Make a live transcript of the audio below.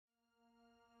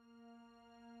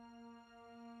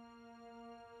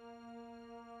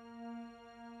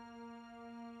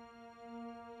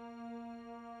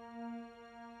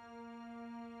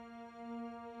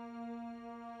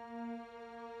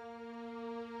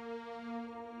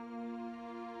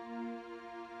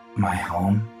My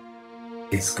home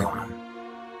is gone.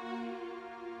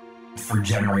 For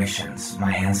generations,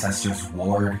 my ancestors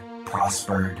warred,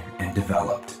 prospered, and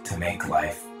developed to make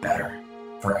life better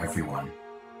for everyone.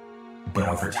 But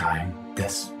over time,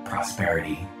 this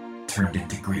prosperity turned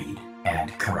into greed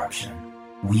and corruption.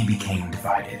 We became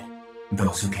divided,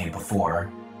 those who came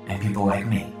before, and people like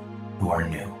me, who are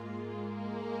new.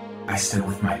 I stood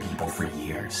with my people for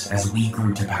years as we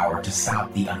grew to power to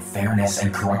stop the unfairness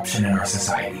and corruption in our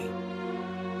society.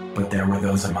 But there were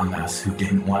those among us who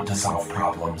didn't want to solve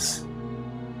problems,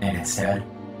 and instead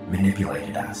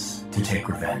manipulated us to take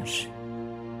revenge.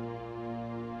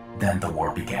 Then the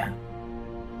war began,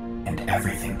 and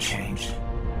everything changed.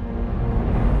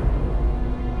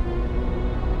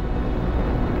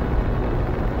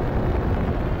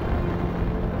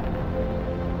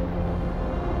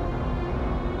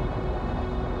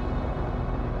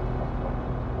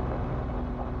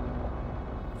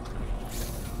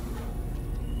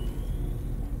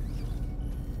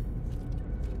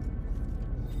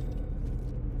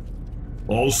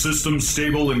 All systems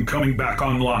stable and coming back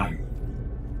online.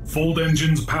 Fold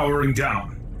engines powering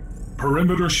down.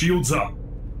 Perimeter shields up.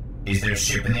 Is there a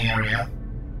ship in the area?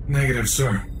 Negative,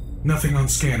 sir. Nothing on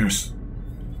scanners.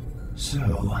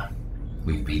 So,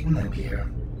 we've beaten them here.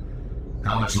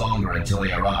 How much longer until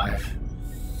they arrive?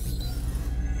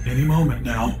 Any moment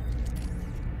now.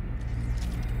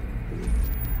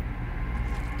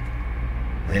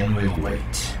 Then we'll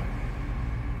wait.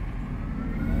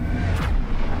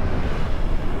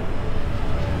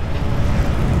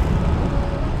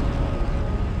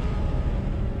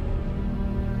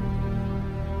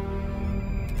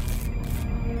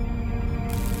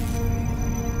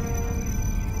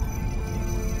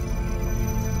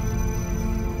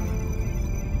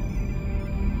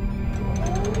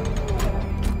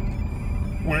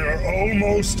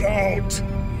 Almost out.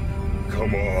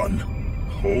 Come on,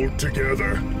 hold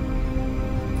together.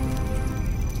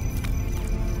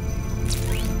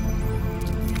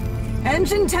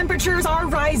 Engine temperatures are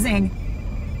rising.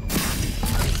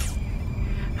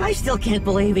 I still can't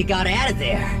believe we got out of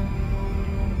there.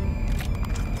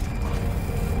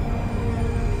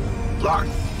 Locked,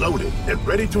 loaded, and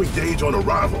ready to engage on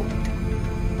arrival.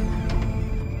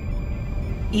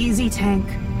 Easy, tank.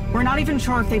 We're not even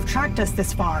sure if they've tracked us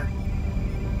this far.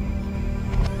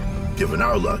 Given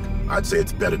our luck, I'd say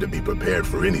it's better to be prepared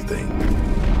for anything.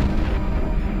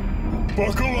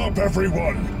 Buckle up,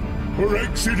 everyone! We're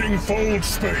exiting fold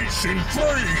space in 3,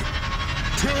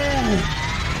 2...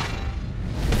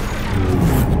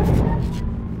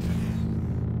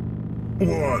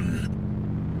 1.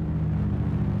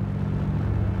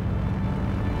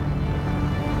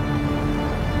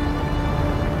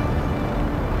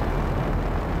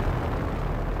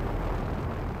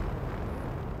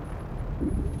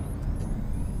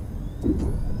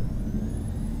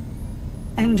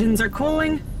 Engines are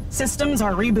cooling, systems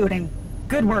are rebooting.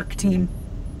 Good work, team.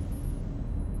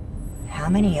 How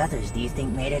many others do you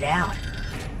think made it out?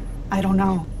 I don't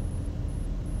know.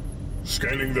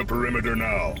 Scanning the perimeter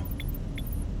now.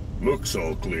 Looks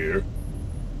all clear.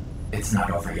 It's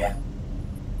not over yet.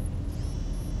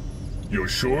 You're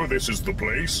sure this is the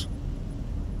place?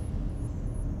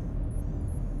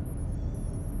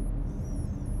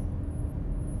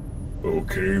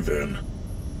 Okay then.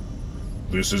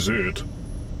 This is it.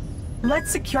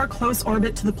 Let's secure close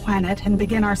orbit to the planet and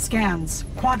begin our scans,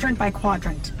 quadrant by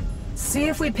quadrant. See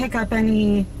if we pick up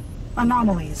any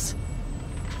anomalies.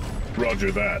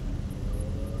 Roger that.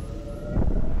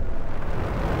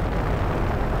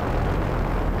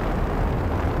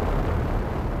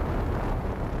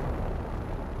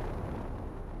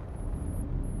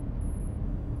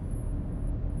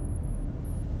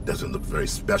 Doesn't look very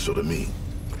special to me.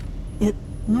 It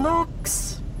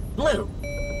looks blue.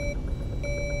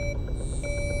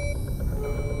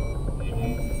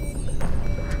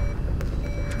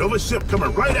 Nova ship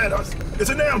coming right at us. It's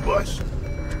an ambush.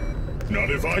 Not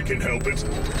if I can help it.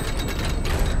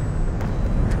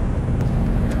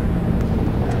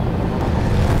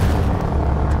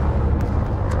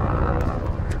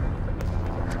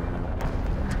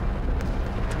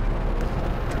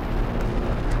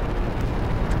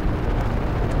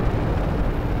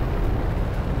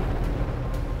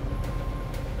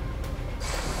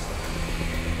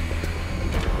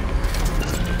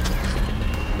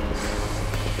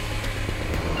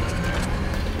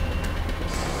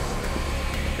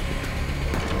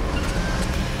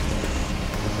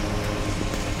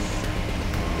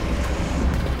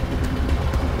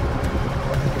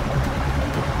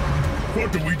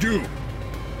 What do we do?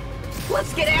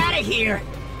 Let's get out of here!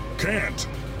 Can't.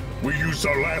 We used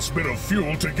our last bit of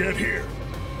fuel to get here.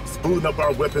 booting up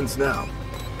our weapons now.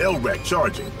 LREC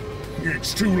charging.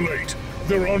 It's too late.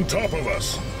 They're on top of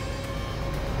us.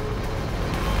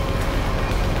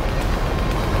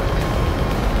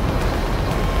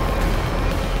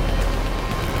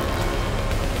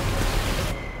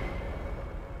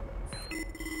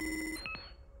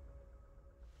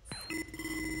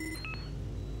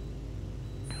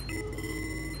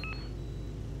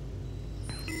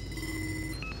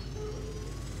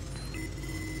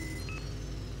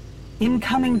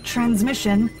 Incoming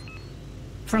transmission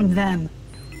from them.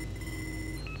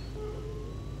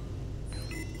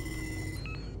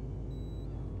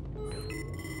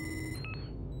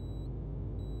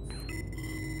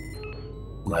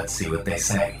 Let's see what they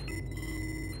say.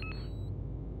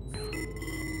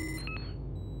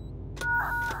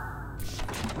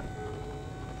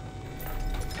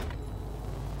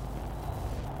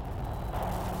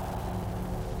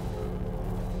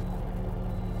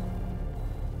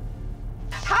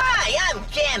 Hi, I'm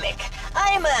Jamek.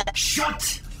 I'm a...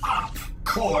 Shut up,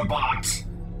 Corebot!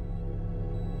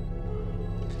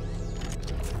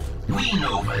 We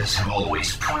Novas have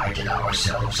always prided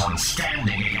ourselves on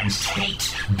standing against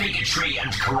hate, bigotry,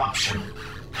 and corruption.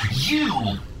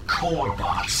 You,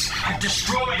 Corebots, have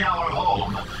destroyed our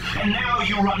home, and now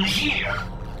you run here.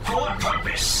 For what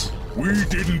purpose? We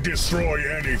didn't destroy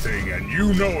anything, and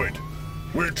you know it.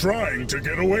 We're trying to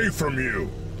get away from you.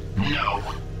 No.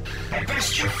 At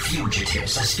best, you're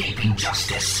fugitives escaping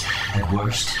justice. At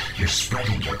worst, you're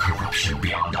spreading your corruption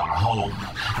beyond our home.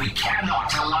 We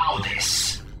cannot allow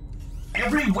this.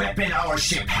 Every weapon our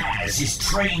ship has is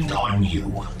trained on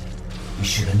you. We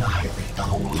should annihilate the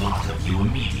whole lot of you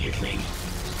immediately.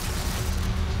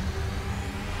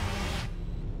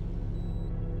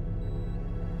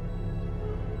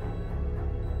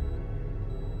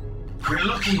 We're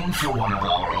looking for one of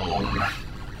our own.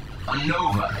 A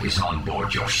Nova is on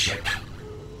board your ship.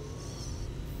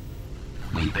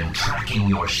 We've been tracking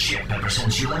your ship ever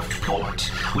since you left port,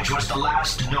 which was the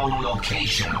last known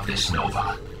location of this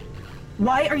Nova.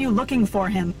 Why are you looking for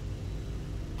him?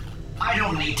 I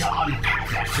don't need to unpack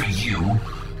that for you.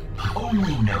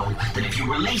 Only know that if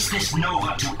you release this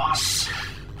Nova to us,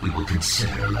 we will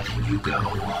consider letting you go.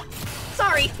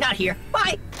 Sorry, not here.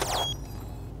 Bye.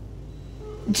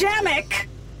 Jamek!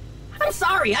 I'm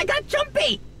sorry, I got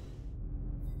jumpy.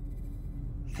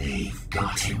 They've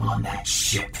got him on that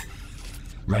ship.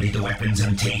 Ready the weapons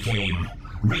and take aim.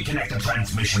 Reconnect the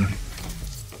transmission.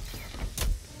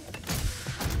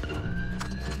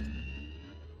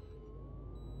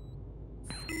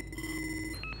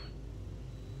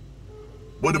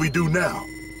 What do we do now?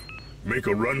 Make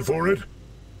a run for it?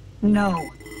 No.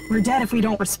 We're dead if we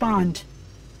don't respond.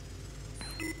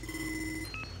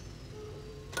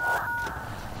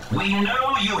 We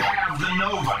know you have the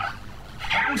Nova.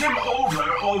 Hand him over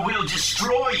or we'll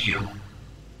destroy you.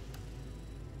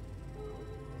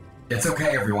 It's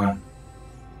okay, everyone.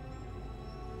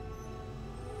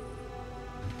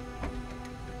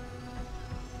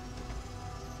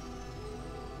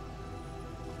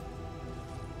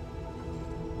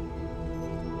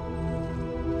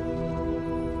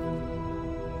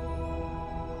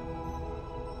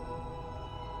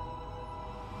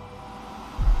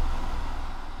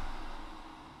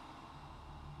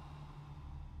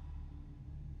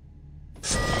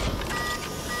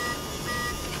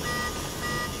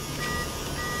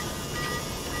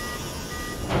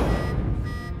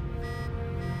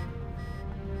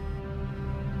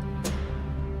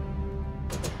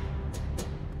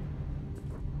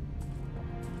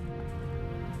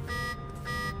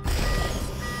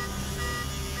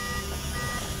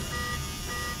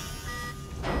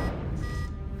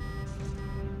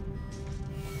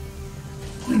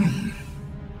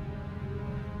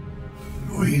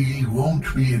 We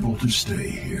won't be able to stay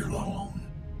here long.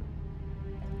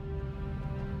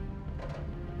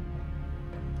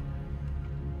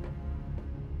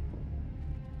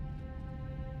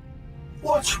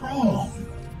 What's wrong?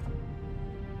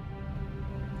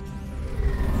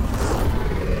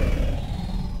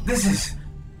 This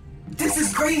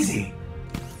is crazy.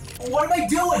 What am I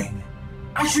doing?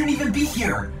 I shouldn't even be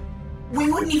here.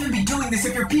 We wouldn't even be doing this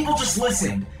if your people just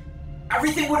listened.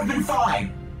 Everything would have been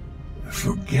fine.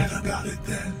 Forget about it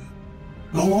then.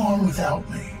 Go on without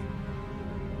me.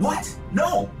 What?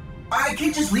 No! I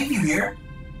can't just leave you here.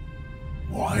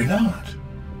 Why not?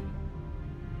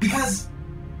 Because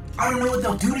I don't know what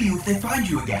they'll do to you if they find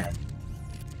you again.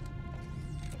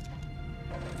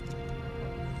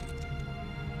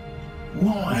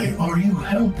 Why are you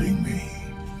helping me?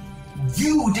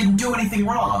 You didn't do anything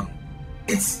wrong.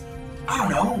 I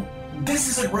don't know.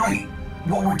 This isn't right,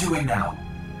 what we're doing now.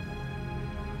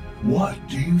 What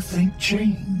do you think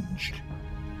changed?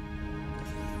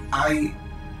 I'm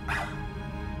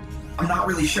not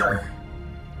really sure.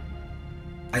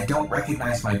 I don't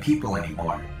recognize my people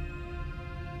anymore.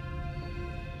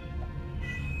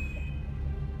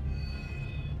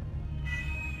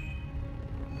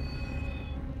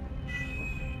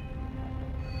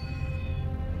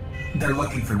 They're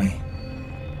looking for me.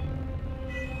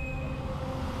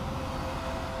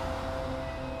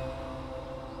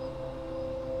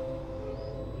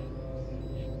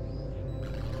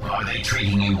 Are they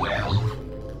treating you well?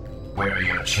 Where are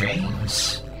your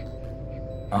chains?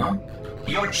 Huh?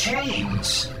 Your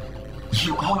chains!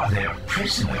 You are their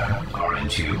prisoner,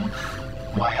 aren't you?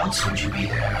 Why else would you be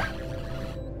there?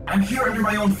 I'm here under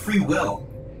my own free will.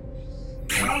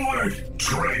 Coward!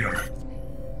 Traitor!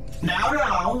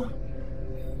 Now.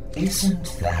 Isn't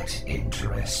that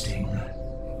interesting?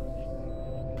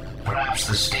 Perhaps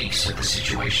the stakes of the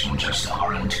situation just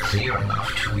aren't clear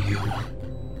enough to you.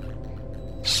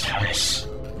 Status.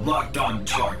 Locked on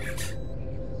target.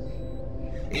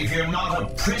 If you're not a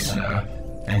prisoner,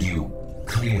 and you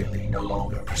clearly no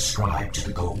longer prescribe to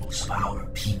the goals of our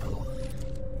people,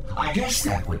 I guess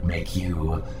that would make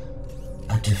you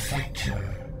a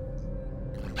defector.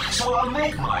 So I'll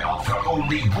make my offer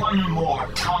only one more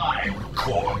time,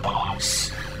 Corebots.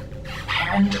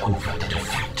 Hand over the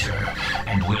defector,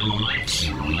 and we'll let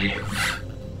you live.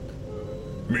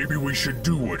 Maybe we should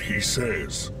do what he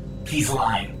says. He's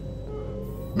lying.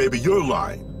 Maybe you're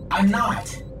lying. I'm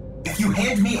not. If you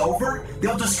hand me over,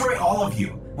 they'll destroy all of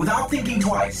you, without thinking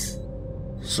twice.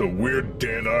 So we're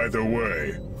dead either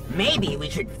way. Maybe we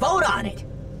should vote on it.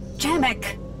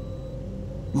 Jamek!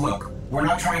 Look, we're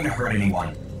not trying to hurt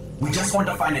anyone. We just want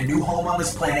to find a new home on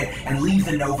this planet and leave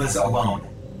the Novas alone.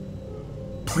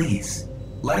 Please,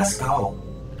 let us go.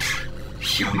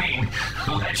 You mean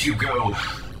let you go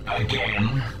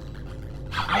again?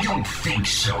 I don't think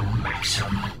so,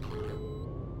 Maxim.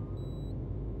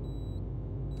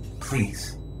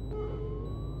 Please.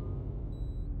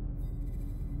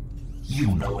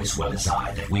 You know as well as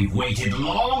I that we've waited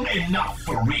long enough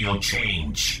for real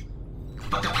change.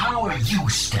 But the power you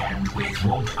stand with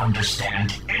won't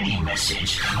understand any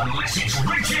message unless it's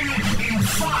written in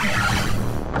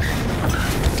fire!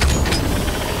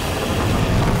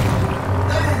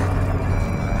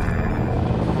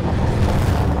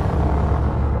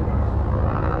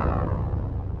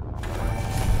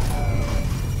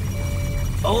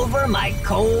 Over my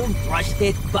cold,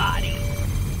 rusted body.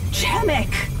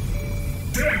 Jamek!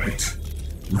 Damn it!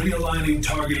 Realigning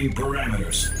targeting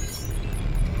parameters.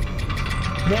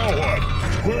 Now what?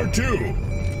 Where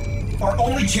to? Our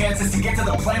only chance is to get to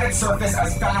the planet's surface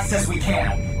as fast as we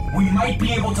can. We might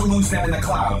be able to lose them in the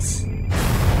clouds.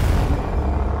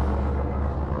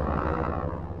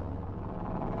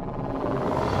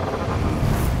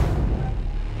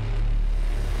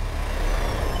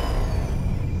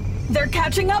 They're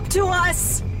catching up to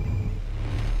us!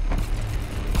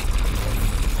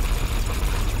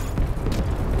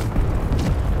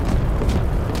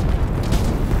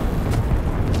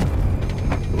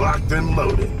 Locked and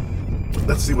loaded.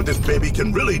 Let's see what this baby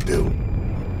can really do.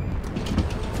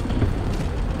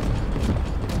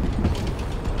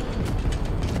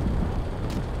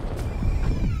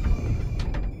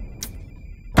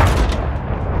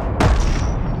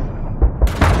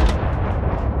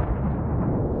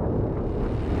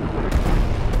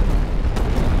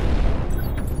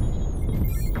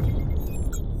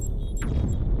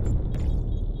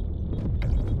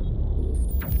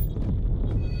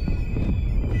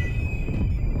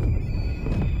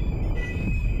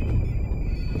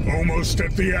 Almost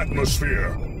at the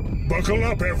atmosphere. Buckle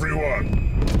up, everyone.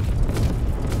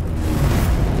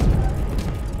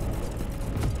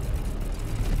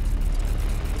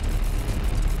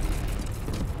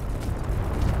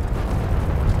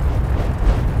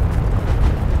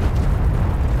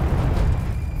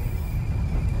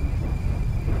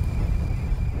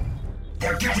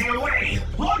 They're getting away!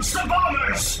 Launch the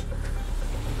bombers!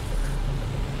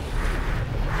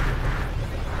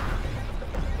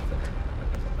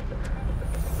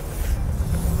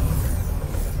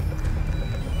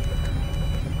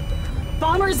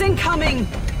 Bombers incoming!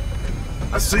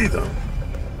 I see them.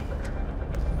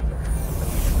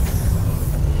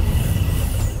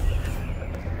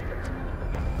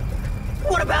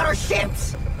 What about our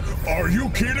ships? Are you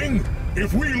kidding?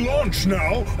 If we launch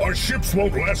now, our ships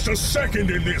won't last a second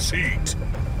in this heat.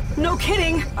 No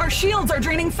kidding! Our shields are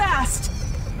draining fast!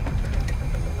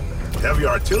 Heavy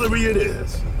artillery it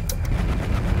is.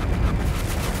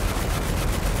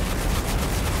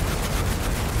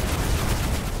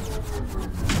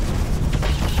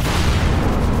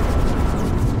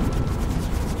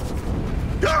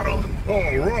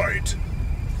 All right.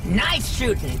 Nice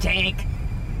shooting, Tank.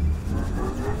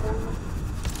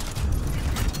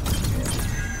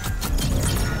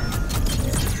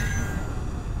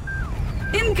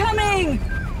 Incoming!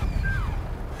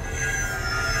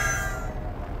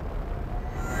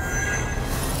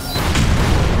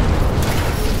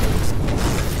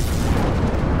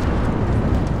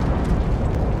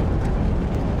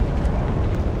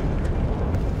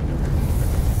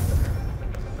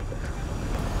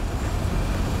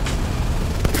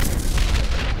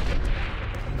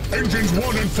 Engines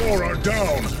 1 and 4 are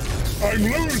down. I'm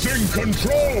losing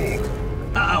control.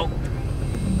 Uh-oh.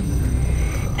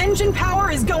 Engine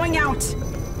power is going out.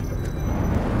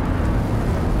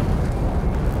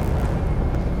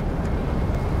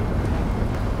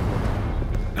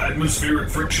 Atmospheric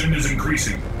friction is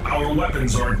increasing. Our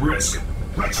weapons are at risk.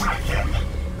 Retract them.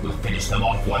 We'll finish them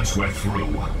off once we're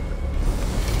through.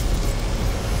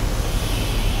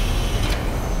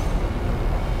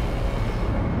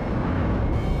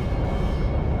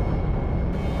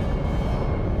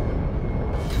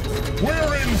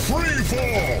 We're in free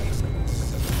fall.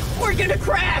 We're gonna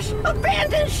crash!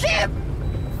 Abandon ship!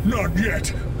 Not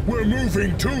yet. We're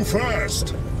moving too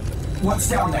fast. What's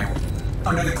down there?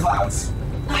 Under the clouds?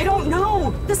 I don't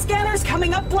know. The scanner's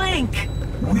coming up blank.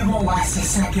 We won't last a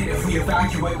second if we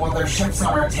evacuate while their ship's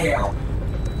on our tail.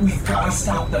 We've got to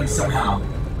stop them somehow.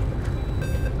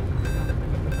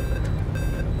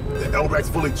 The LRAC's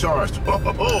fully charged.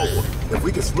 Oh, if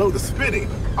we can slow the spinning,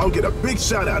 I'll get a big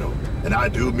shot at him. And I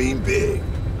do mean big.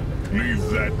 Leave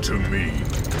that to me.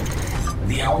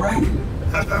 The LRAC?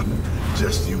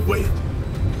 Just you wait.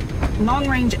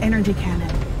 Long-range energy cannon.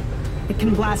 It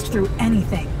can blast through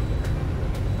anything.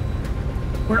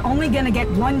 We're only gonna get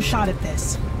one shot at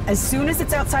this. As soon as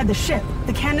it's outside the ship,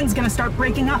 the cannon's gonna start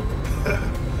breaking up.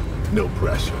 No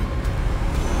pressure.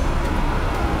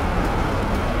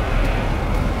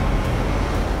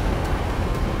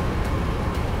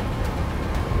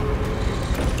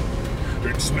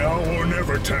 It's now or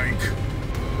never, Tank.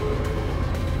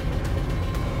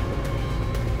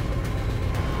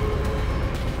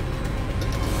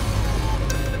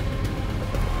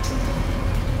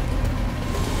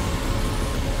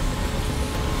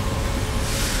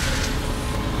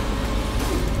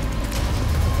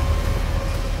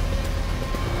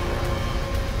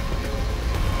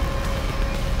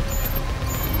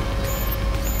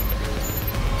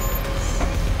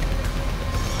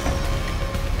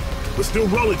 We're still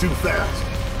rolling too fast.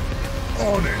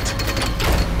 On it.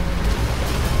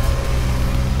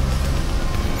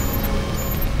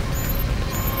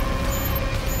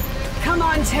 Come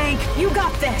on, Tank. You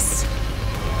got this.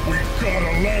 We've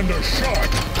gotta land a shot.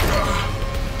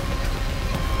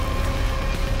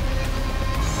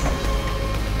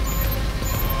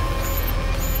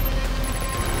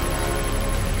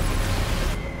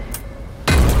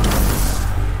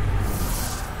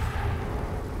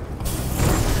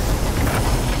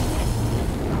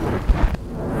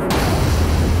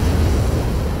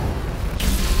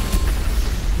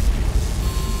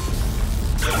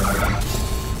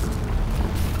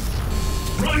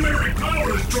 Primary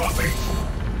power is dropping!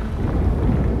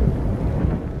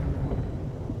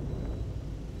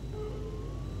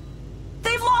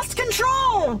 They've lost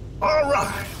control! All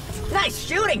right. Nice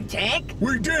shooting, Tank.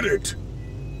 We did it.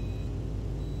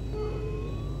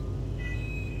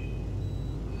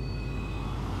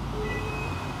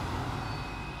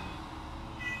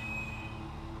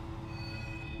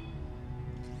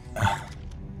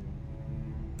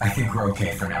 I think we're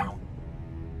okay for now.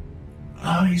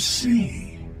 I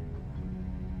see.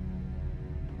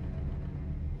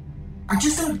 I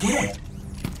just don't get it.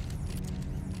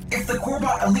 If the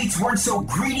Corobot elites weren't so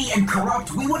greedy and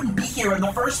corrupt, we wouldn't be here in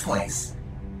the first place.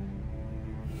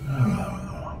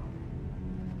 I'm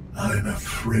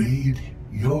afraid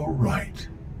you're right.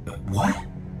 What?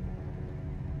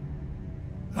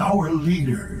 Our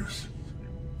leaders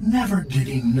never did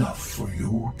enough for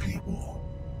your people.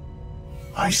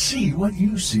 I see what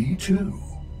you see, too.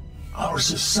 Our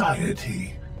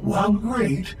society, while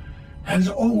great, has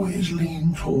always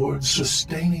leaned towards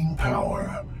sustaining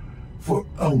power for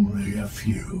only a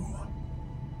few.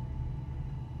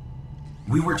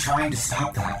 We were trying to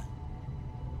stop that.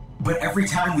 But every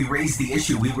time we raised the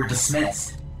issue, we were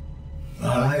dismissed.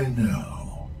 I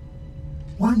know.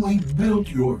 When we built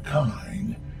your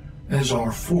kind, as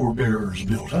our forebears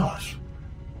built us,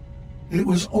 it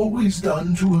was always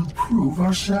done to improve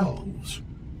ourselves.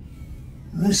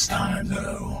 This time,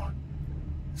 though,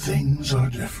 things are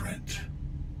different.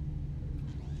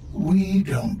 We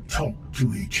don't talk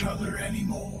to each other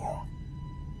anymore.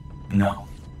 No,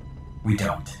 we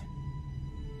don't.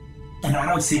 And I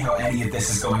don't see how any of this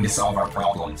is going to solve our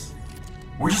problems.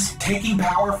 We're just taking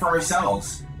power for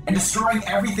ourselves and destroying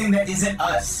everything that isn't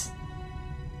us.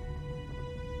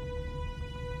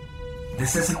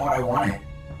 This isn't what I wanted.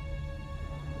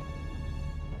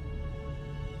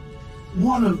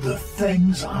 One of the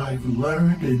things I've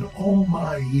learned in all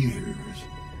my years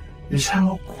is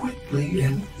how quickly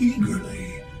and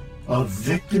eagerly a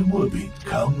victim will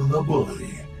become the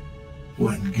bully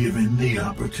when given the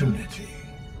opportunity.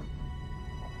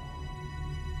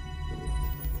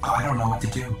 I don't know what to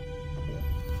do.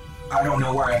 I don't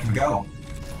know where I can go.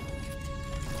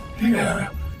 Here,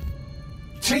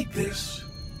 take this.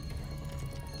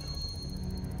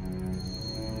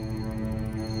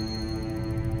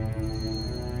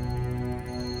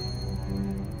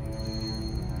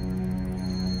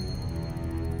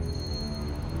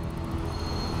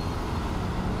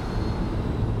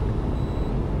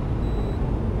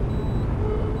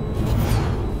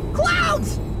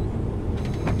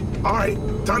 Alright,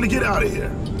 time to get out of here.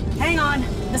 Hang on.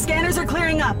 The scanners are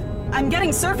clearing up. I'm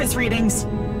getting surface readings.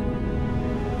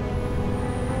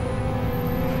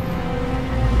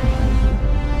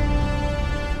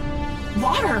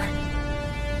 Water!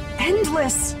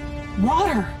 Endless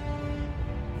water!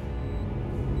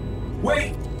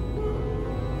 Wait!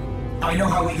 I know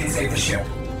how we can save the ship.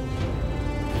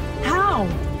 How?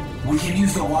 We can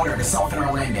use the water to soften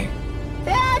our landing.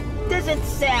 That doesn't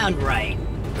sound right.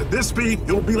 At this speed,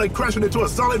 it will be like crashing into a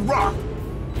solid rock.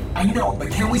 I know, but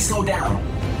can we slow down?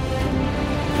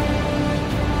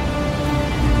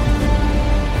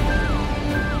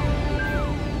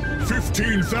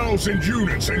 $15,000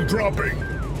 units and dropping.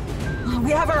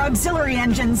 We have our auxiliary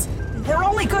engines. They're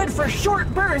only good for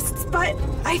short bursts, but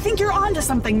I think you're onto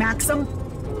something, Maxim.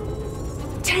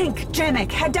 Tank,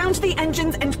 Janik, head down to the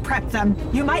engines and prep them.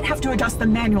 You might have to adjust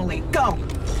them manually. Go!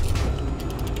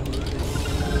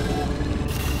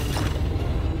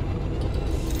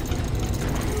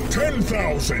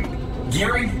 $10,000.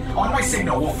 Gearing, on my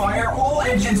signal, we'll fire all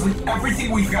engines with everything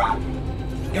we've got.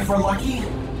 If we're lucky,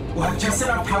 we'll have just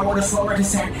enough power to slow our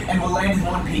descent and we'll land in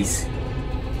one piece.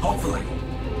 Hopefully.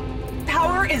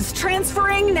 Power is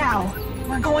transferring now.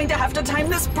 We're going to have to time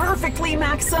this perfectly,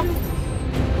 Maxim.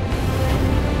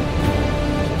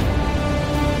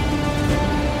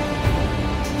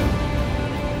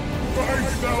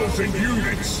 $5,000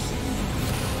 units.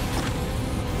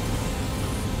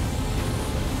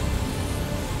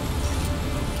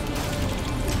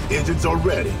 Engines are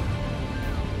ready.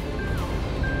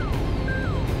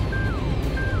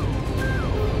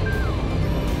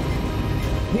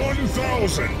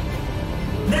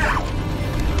 $1,000. Now!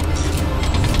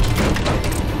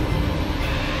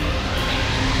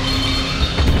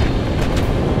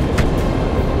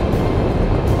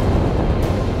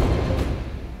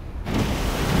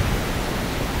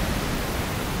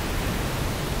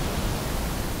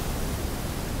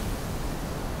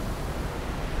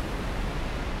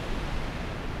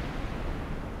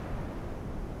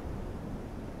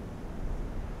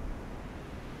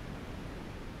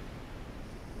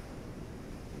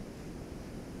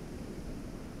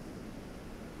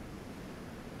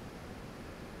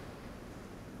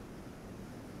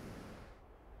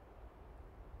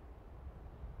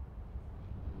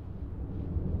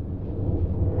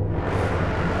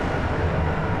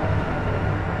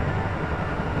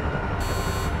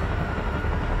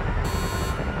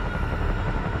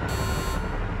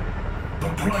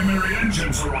 Primary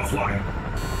engines are offline.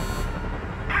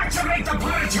 Activate the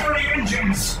planetary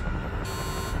engines!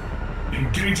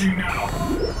 Engaging now.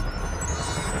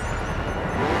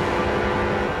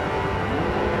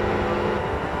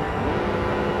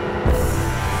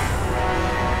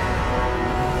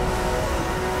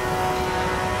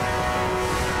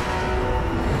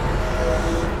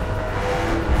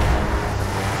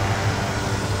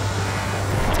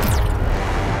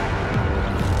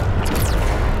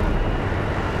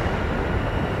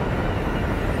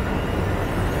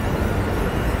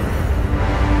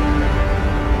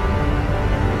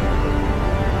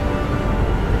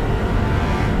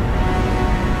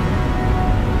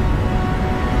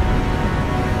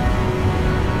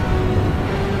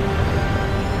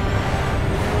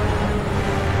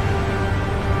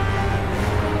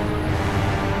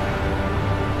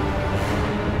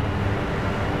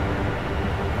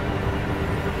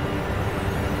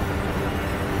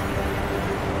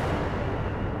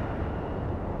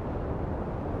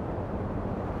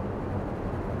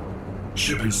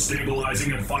 Ship is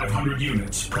stabilizing at 500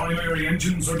 units. Primary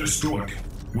engines are destroyed.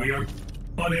 We are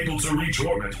unable to reach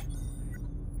orbit.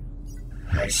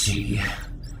 I see.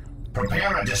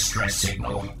 Prepare a distress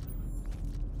signal.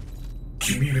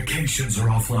 Communications are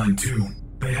offline too.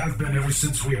 They have been ever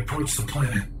since we approached the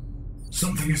planet.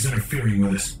 Something is interfering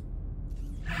with us.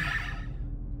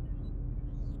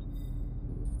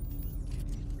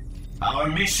 Our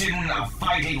mission of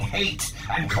fighting hate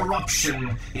and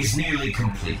corruption is nearly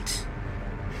complete.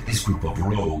 This group of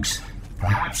rogues,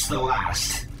 perhaps the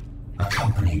last,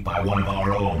 accompanied by one of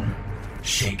our own,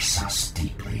 shakes us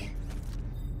deeply.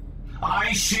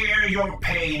 I share your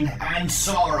pain and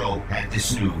sorrow at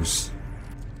this news.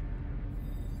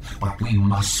 But we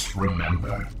must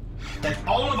remember that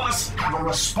all of us have a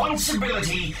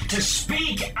responsibility to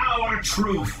speak our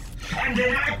truth and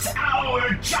enact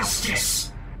our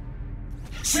justice.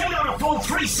 Send out a full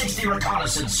 360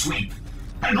 reconnaissance sweep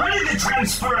and ready the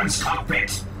transference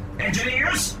cockpit.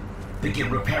 Engineers,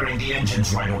 begin repairing the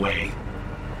engines right away.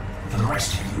 For the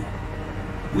rest of you,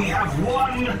 we have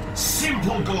one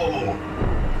simple goal.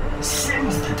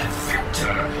 Send the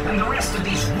defector and the rest of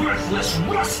these worthless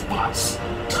rustbots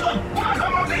to the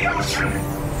bottom of the ocean!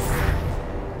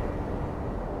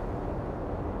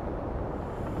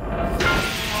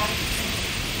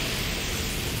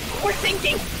 We're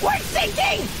sinking! We're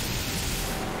sinking!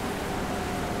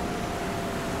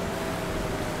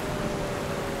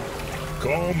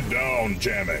 Calm down,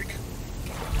 Jamek.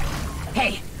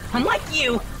 Hey, unlike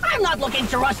you, I'm not looking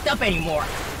to rust up anymore.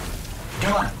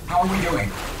 Come on, how are we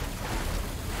doing?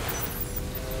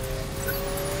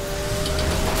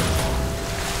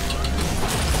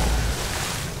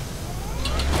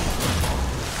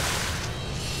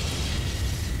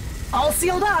 All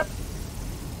sealed up.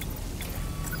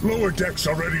 Lower decks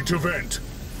are ready to vent.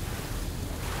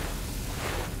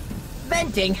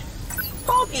 Venting?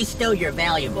 Hope you stow your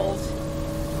valuables.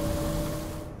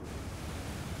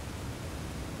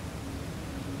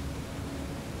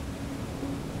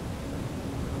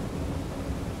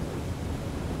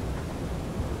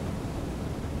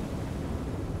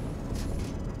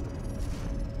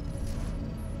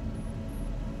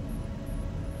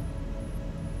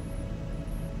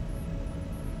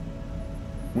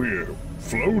 We're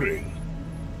floating.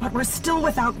 But we're still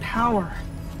without power.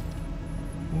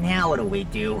 Now what do we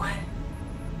do?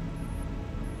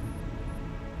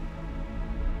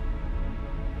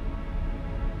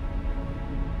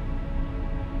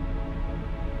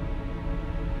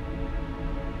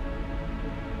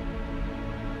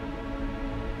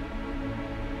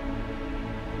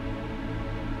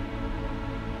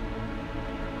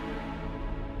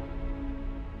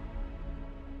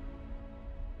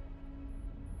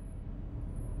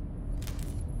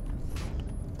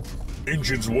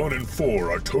 Engines 1 and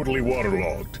 4 are totally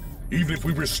waterlogged. Even if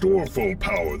we restore full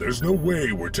power, there's no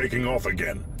way we're taking off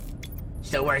again.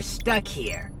 So we're stuck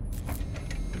here.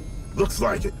 Looks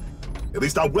like it. At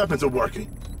least our weapons are working.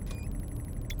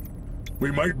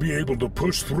 We might be able to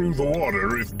push through the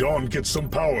water if Dawn gets some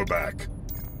power back.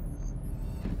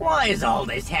 Why is all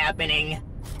this happening?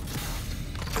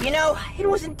 You know, it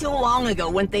wasn't too long ago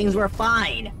when things were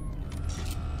fine.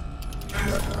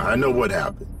 I know what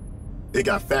happened. It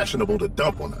got fashionable to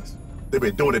dump on us. They've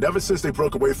been doing it ever since they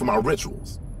broke away from our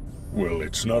rituals. Well,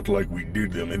 it's not like we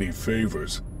did them any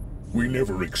favors. We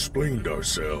never explained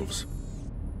ourselves.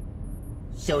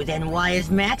 So then why is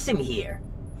Maxim here?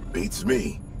 Beats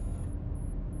me.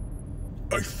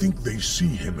 I think they see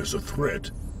him as a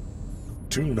threat.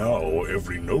 Till now,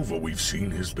 every Nova we've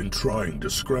seen has been trying to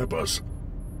scrap us.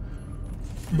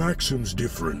 Maxim's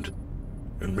different,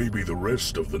 and maybe the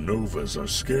rest of the Novas are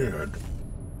scared.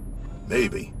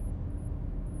 Maybe.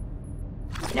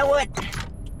 You know what?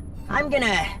 I'm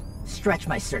gonna stretch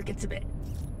my circuits a bit.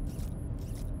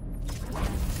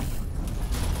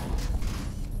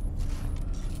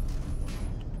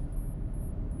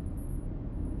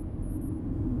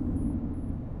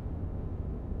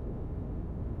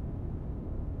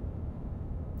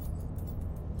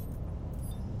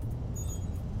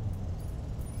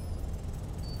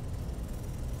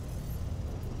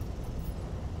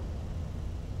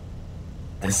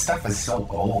 This stuff is so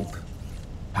old.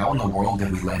 How in the world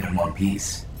did we land in one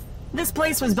piece? This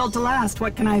place was built to last,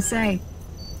 what can I say?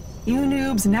 You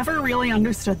noobs never really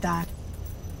understood that.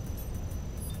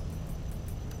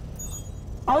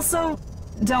 Also,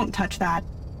 don't touch that.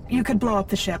 You could blow up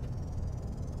the ship.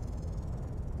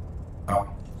 Oh,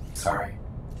 sorry.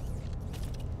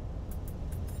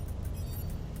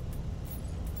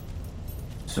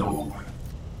 So,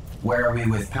 where are we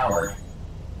with power?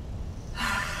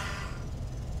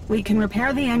 We can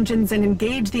repair the engines and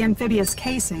engage the amphibious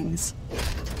casings.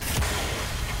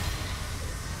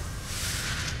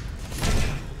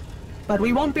 But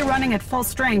we won't be running at full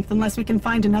strength unless we can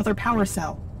find another power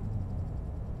cell.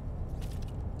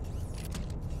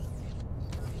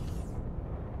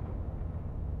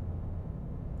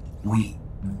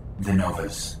 The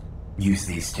Novas use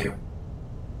these too.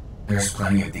 There's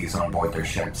plenty of these on board their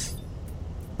ships.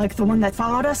 Like the one that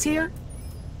followed us here?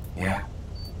 Yeah.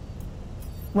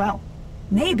 Well,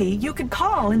 maybe you could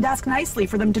call and ask nicely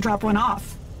for them to drop one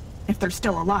off. If they're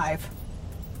still alive.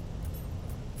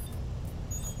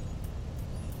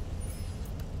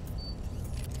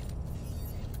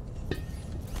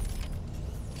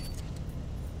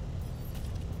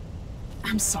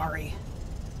 I'm sorry.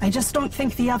 I just don't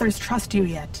think the others trust you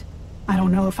yet. I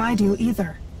don't know if I do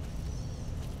either.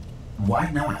 Why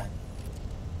not?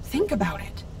 Think about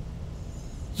it.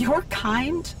 Your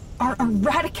kind are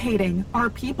eradicating our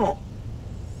people.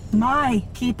 My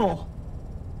people.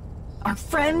 Our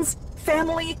friends,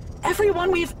 family,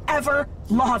 everyone we've ever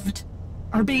loved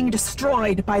are being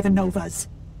destroyed by the Novas.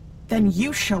 Then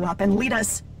you show up and lead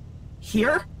us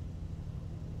here?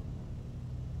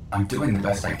 I'm doing the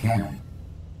best I can.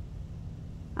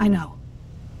 I know.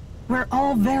 We're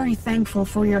all very thankful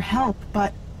for your help,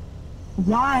 but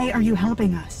why are you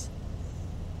helping us?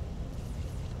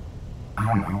 I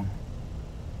don't know.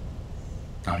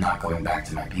 I'm not going back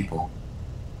to my people.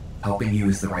 Helping you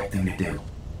is the right thing to do.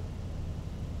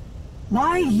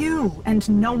 Why you and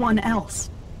no one else?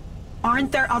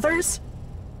 Aren't there others?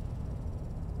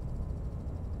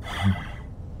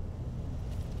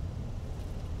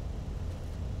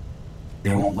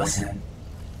 They won't listen.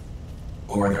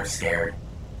 Or they're scared.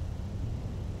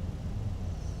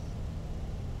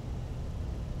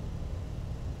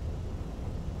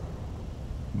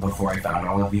 Before I found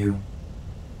all of you,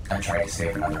 I tried to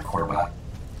save another Corbot.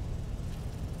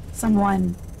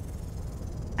 Someone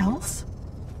else?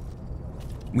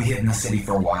 We hid in the city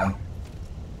for a while.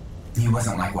 He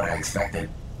wasn't like what I expected.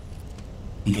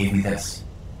 He gave me this.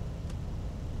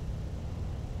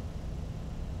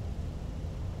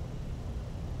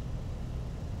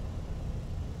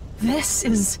 This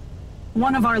is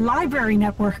one of our library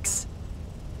networks.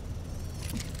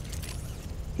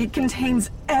 It contains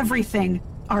everything.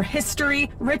 Our history,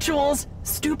 rituals,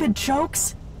 stupid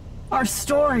jokes, our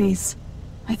stories.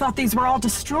 I thought these were all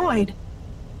destroyed.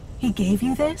 He gave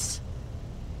you this?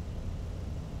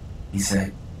 He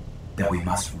said that we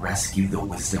must rescue the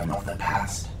wisdom of the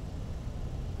past.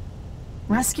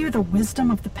 Rescue the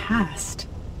wisdom of the past.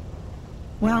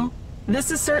 Well,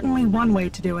 this is certainly one way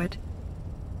to do it.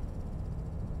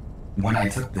 When I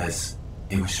took this,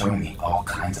 it was showing me all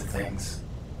kinds of things,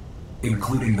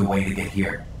 including the way to get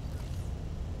here.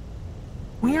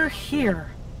 We're here,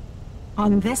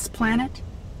 on this planet,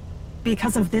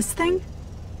 because of this thing?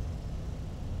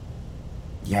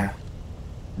 Yeah,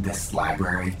 this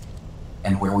library,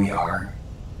 and where we are,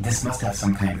 this must have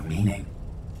some kind of meaning.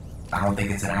 I don't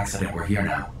think it's an accident we're here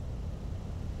now.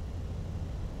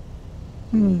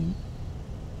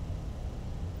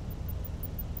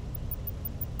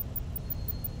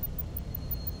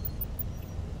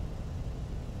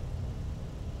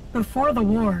 Before the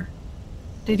war,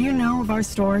 did you know of our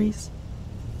stories?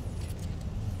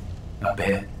 A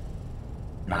bit.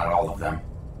 Not all of them.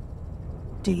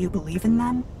 Do you believe in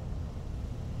them?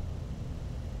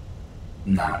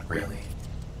 Not really.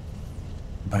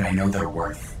 But I know their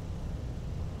worth.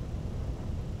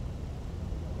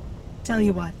 Tell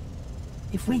you what,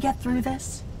 if we get through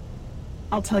this,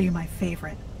 I'll tell you my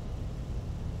favorite.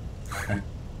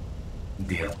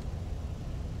 Deal.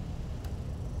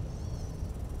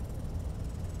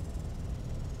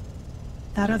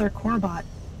 That other Corbot.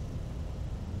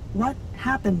 What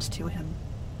happened to him?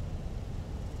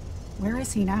 Where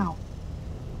is he now?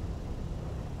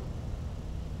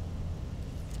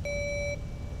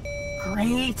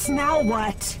 Great, now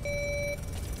what?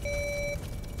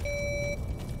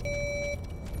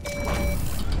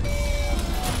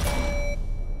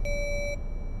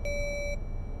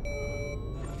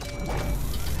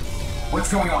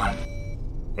 What's going on?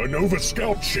 A Nova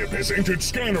scout ship has entered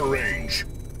scanner range.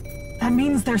 That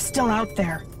means they're still out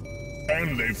there.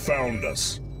 And they've found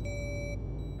us.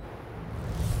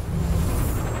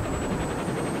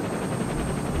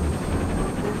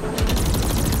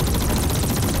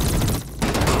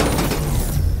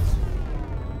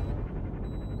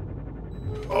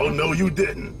 Oh, no, you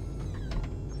didn't.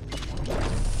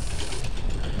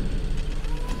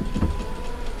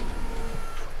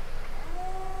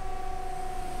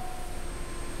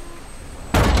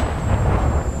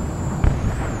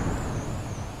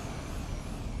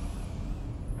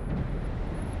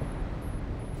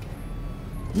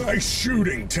 Nice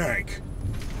shooting, Tank.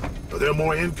 Are there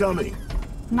more incoming?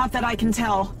 Not that I can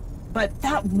tell, but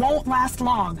that won't last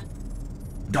long.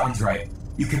 Don's right.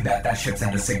 You can bet that ship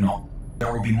sent a signal.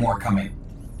 There will be more coming.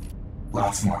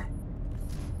 Lots more.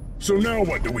 So now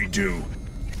what do we do?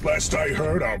 Last I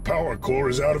heard, our power core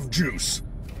is out of juice.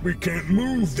 We can't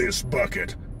move this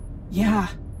bucket. Yeah.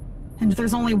 And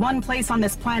there's only one place on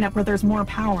this planet where there's more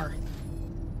power.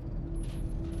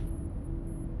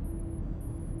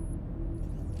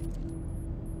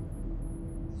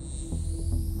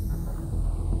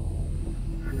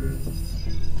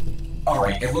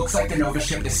 Alright, it looks like the Nova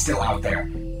ship is still out there.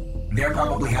 They're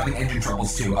probably having engine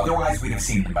troubles too, otherwise we'd have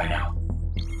seen them by now.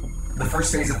 The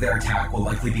first phase of their attack will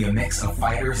likely be a mix of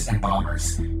fighters and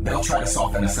bombers. They'll try to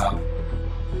soften us up.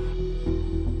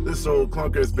 This old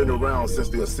clunker has been around since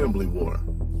the Assembly War.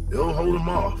 It'll hold him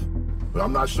off, but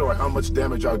I'm not sure how much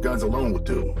damage our guns alone will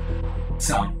do.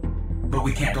 Some, but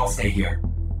we can't all stay here.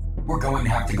 We're going to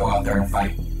have to go out there and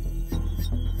fight.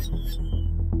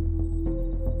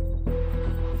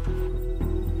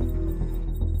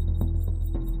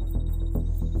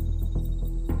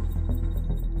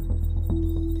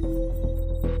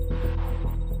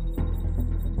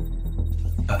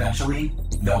 Eventually,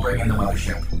 they'll bring in the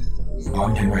mothership,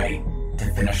 armed and ready to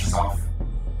finish us off.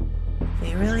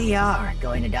 We really are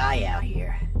going to die out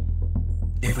here.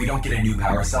 If we don't get a new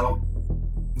power cell,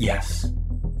 yes,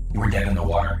 we're dead in the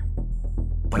water.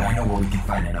 But I know where we can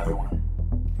find another one.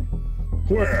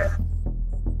 Where?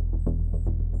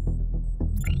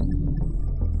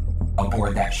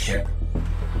 Aboard that ship.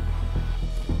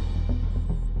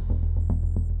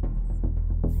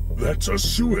 That's a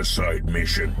suicide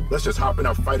mission. Let's just hop in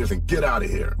our fighters and get out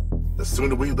of here. The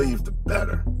sooner we leave, the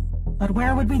better. But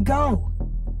where would we go?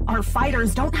 Our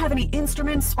fighters don't have any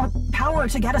instruments or power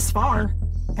to get us far.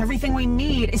 Everything we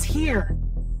need is here.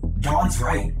 Dawn's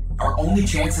right. Our only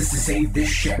chance is to save this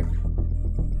ship.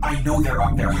 I know they're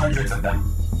up there, hundreds of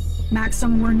them.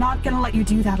 Maxim, we're not gonna let you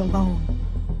do that alone.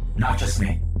 Not just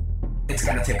me. It's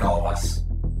gonna take all of us.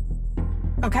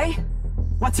 Okay?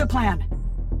 What's your plan?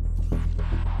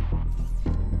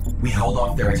 We hold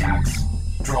off their attacks,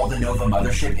 draw the Nova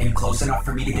mothership in close enough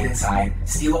for me to get inside,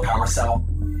 steal a power cell,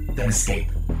 then escape.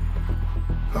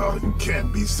 Oh, you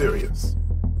can't be serious.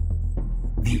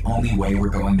 The only way we're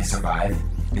going to survive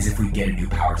is if we get a new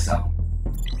power cell.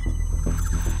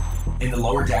 In the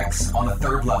lower decks, on the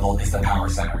 3rd level, is the power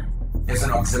center. There's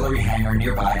an auxiliary hangar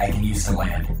nearby I can use to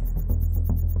land.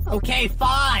 Okay,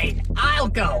 fine. I'll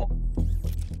go.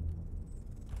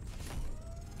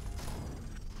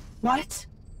 What?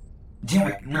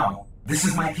 Damn it, no. This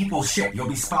is my people's ship. You'll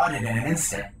be spotted in an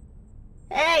instant.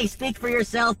 Hey, speak for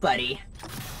yourself, buddy.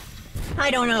 I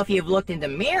don't know if you've looked in the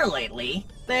mirror lately,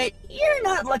 but you're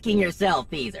not looking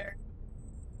yourself either.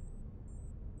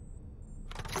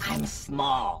 I'm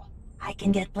small. I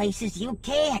can get places you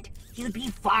can't. You'd be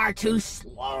far too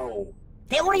slow.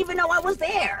 They won't even know I was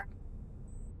there.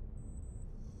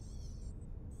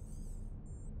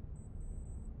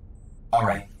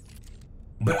 Alright.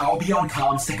 But I'll be on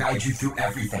comms to guide you through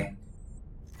everything.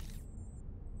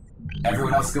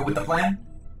 Everyone else good with the plan?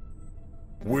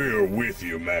 We're with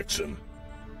you, Maxim.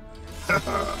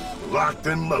 Locked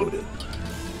and loaded.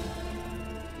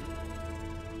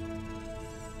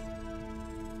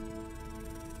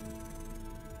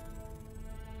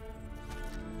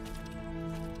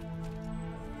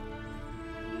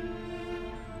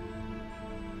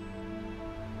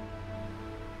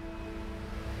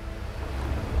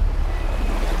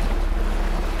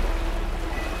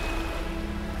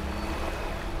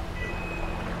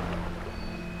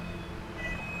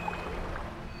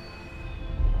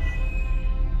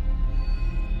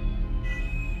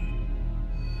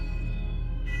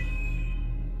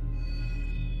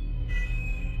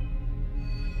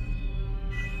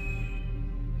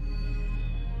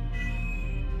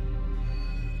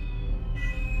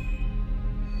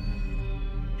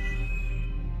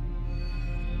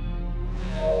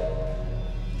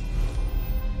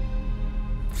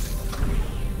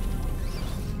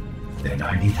 They're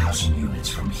 90,000 units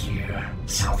from here,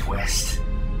 southwest.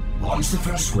 Launch the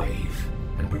first wave,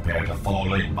 and prepare to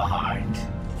fall in behind.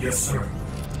 Yes, sir.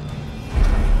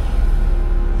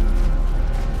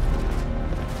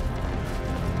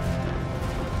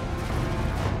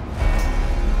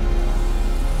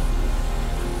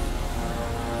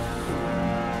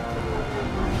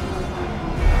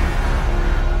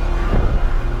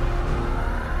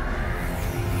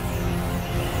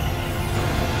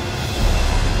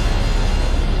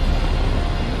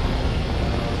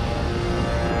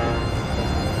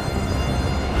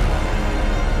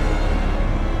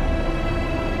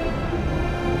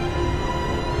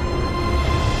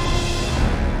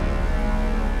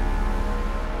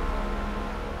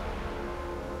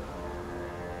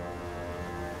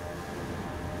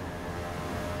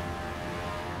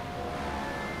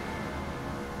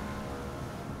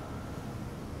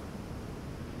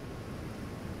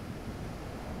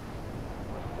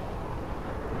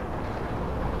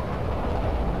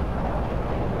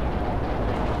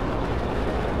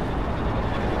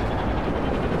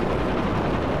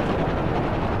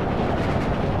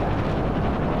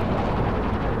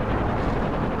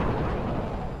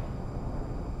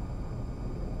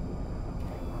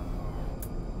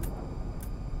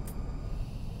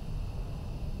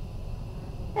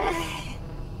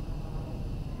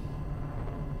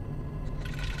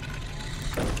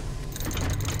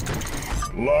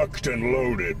 Locked and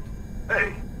loaded.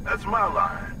 Hey, that's my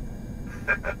line.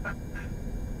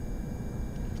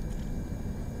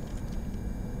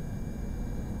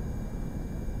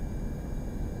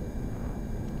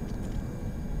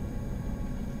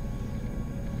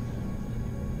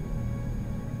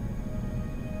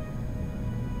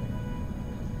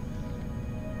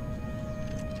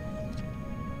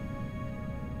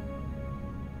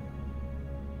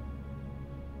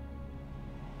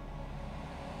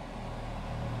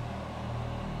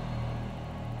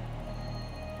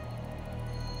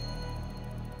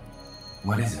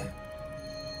 What is it?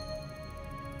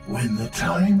 When the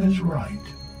time is right,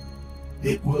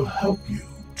 it will help you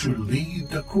to lead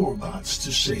the Corebots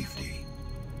to safety.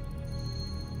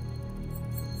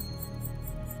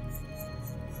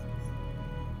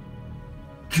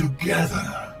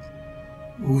 Together,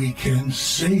 we can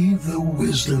save the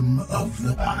wisdom of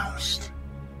the past.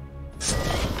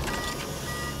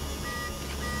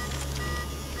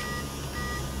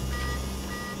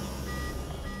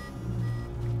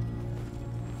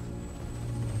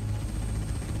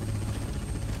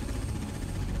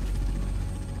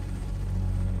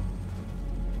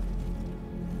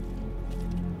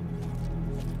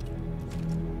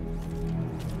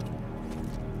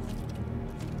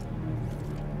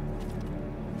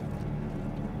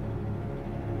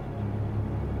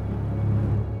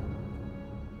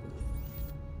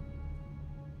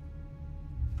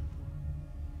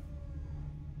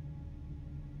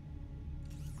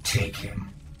 Take him.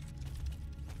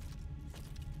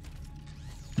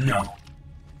 No.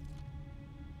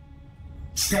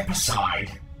 Step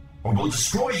aside, or we'll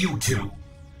destroy you too.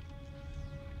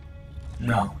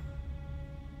 No.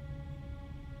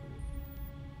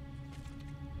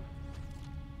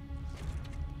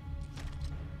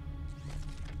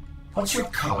 What's your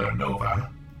color, Nova?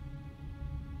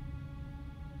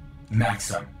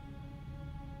 Maxim.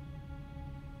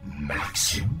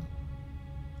 Maxim?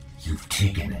 You've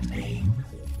taken a name?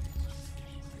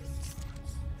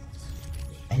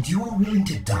 And you are willing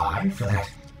to die for that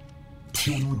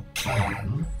tin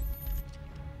can?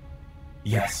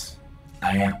 Yes,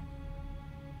 I am.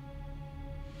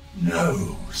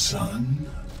 No, son.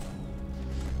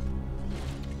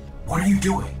 What are you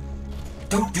doing?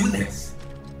 Don't do this.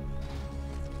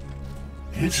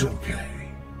 It's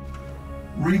okay.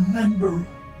 Remember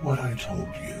what I told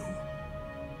you.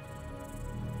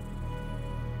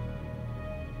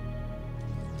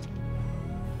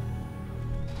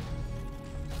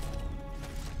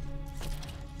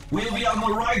 We'll be on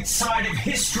the right side of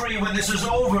history when this is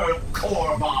over,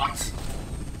 Corebots.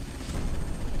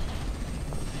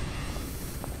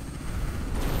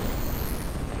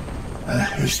 A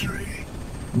history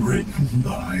written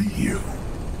by you.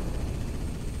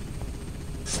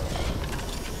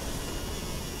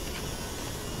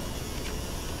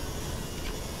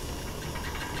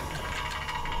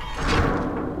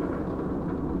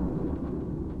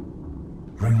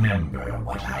 Remember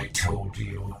what I told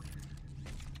you.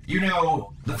 You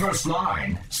know, the first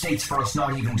line states for us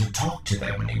not even to talk to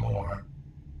them anymore.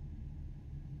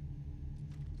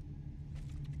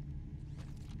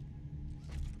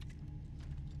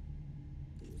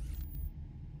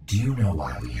 Do you know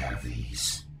why we have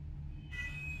these?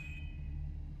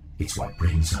 It's what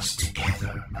brings us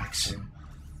together, Maxim.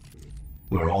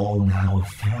 We're all now a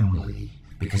family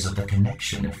because of the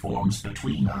connection it forms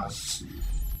between us.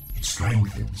 It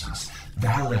strengthens us,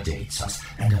 validates us,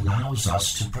 and allows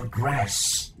us to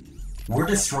progress. We're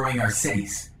destroying our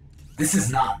cities. This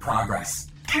is not progress.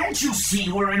 Can't you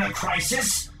see we're in a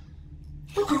crisis?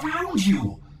 Look around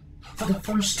you. For the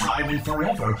first time in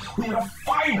forever, we are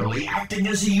finally acting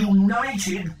as a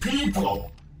united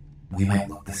people. We might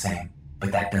look the same,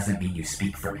 but that doesn't mean you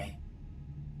speak for me.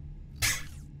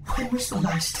 When was the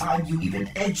last time you even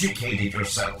educated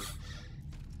yourself?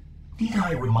 Need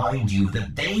I remind you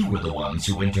that they were the ones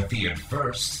who interfered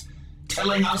first,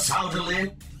 telling us how to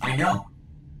live? I know.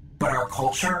 But our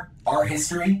culture, our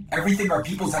history, everything our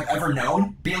peoples have ever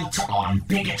known, built on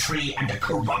bigotry and a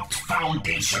corrupt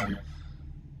foundation.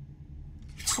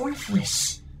 It's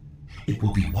worthless. It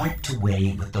will be wiped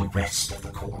away with the rest of the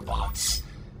Corebots.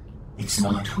 It's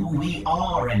not who we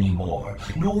are anymore,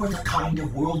 nor the kind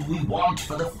of world we want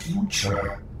for the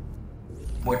future.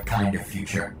 What kind of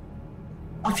future?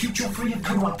 A future free of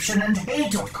corruption and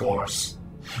hate, of course.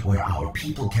 Where our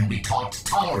people can be taught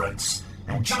tolerance,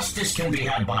 and justice can be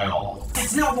had by all.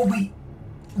 That's not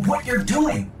what you're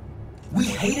doing. We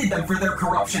hated them for their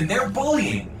corruption, their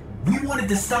bullying. We wanted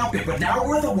to stop it, but now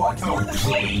we're the ones. Oh,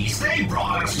 please, they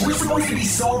brought us. We're supposed to be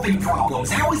solving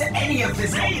problems. How is any of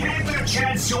this? They had their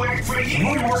chance to act for years.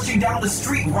 We're marching down the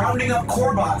street, rounding up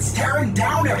Corebots, tearing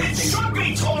down It everything. should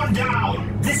be torn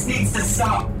down. This needs to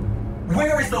stop.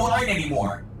 Where is the line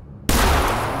anymore?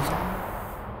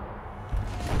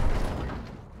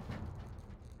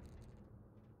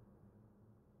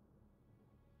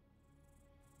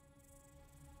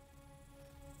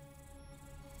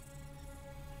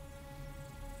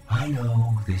 I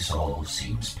know this all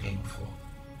seems painful,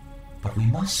 but we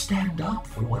must stand up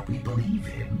for what we believe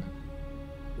in.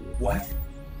 What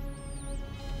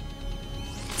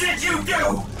did you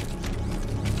do?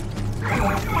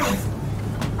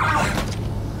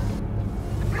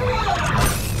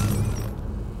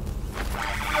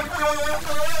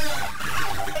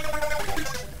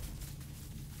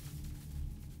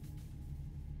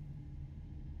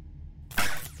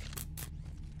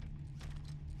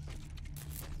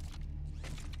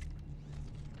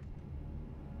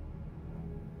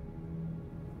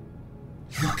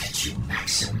 Look at you,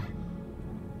 Maxim.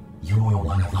 You're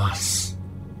one of us.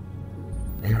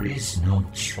 There is no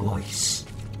choice.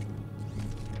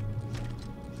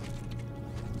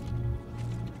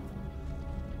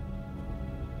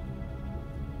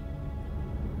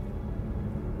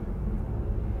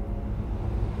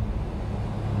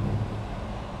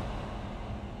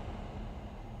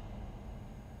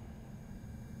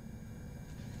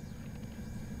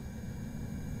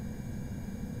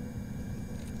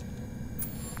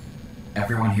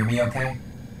 Everyone hear me okay?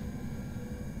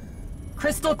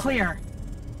 Crystal clear.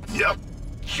 Yep.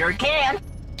 Sure can.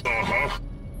 Uh-huh.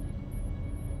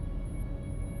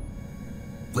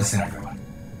 Listen, everyone.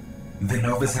 The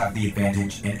Novas have the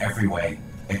advantage in every way,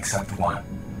 except one.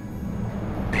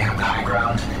 They have the high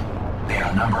ground, they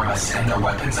outnumber us, and their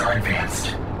weapons are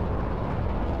advanced.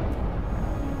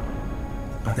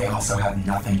 But they also have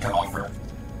nothing to offer.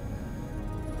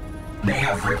 They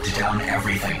have ripped down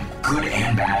everything, good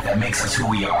and bad, that makes us who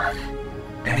we are.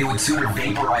 And they would sooner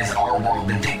vaporize our world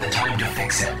than take the time to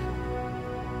fix it.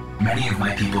 Many of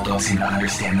my people don't seem to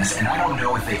understand this, and I don't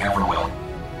know if they ever will.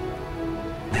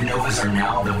 The Novas are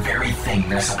now the very thing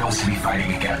they're supposed to be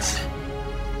fighting against.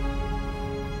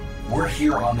 We're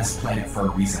here on this planet for a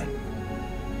reason.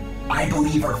 I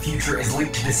believe our future is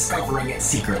linked to discovering its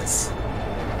secrets.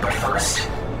 But first,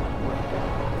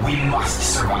 we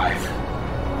must survive.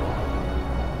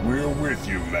 We're with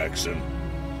you, Maxim.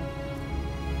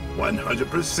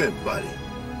 100%, buddy.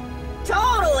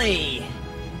 Totally!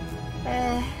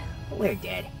 We're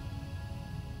dead.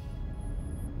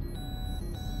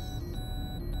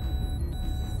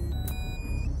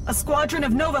 A squadron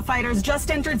of Nova fighters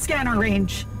just entered scanner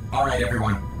range. All right,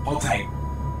 everyone, hold tight.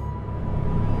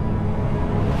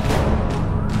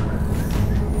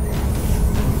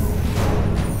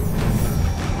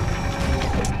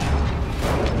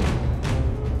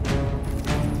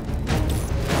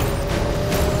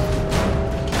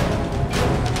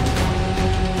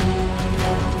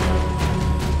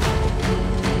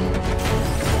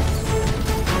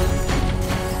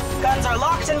 Guns are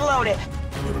locked and loaded.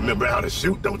 You remember how to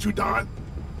shoot, don't you, Don?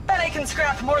 Bet I can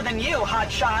scrap more than you,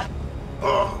 hotshot.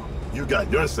 Oh, you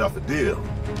got yourself a deal.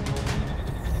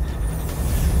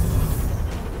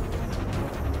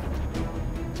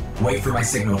 Wait for my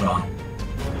signal, Dawn.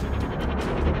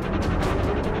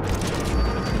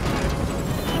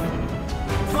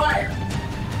 Fire!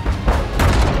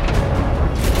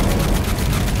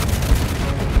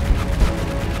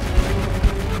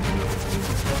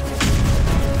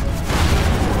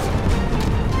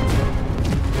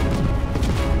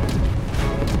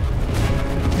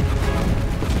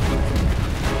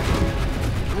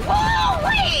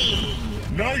 Whoa-wee!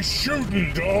 Nice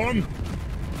shooting, Dawn.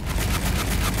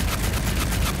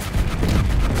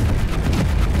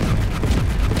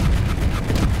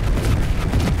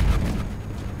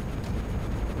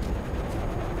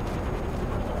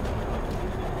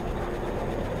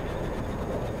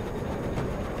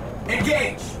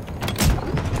 Engage!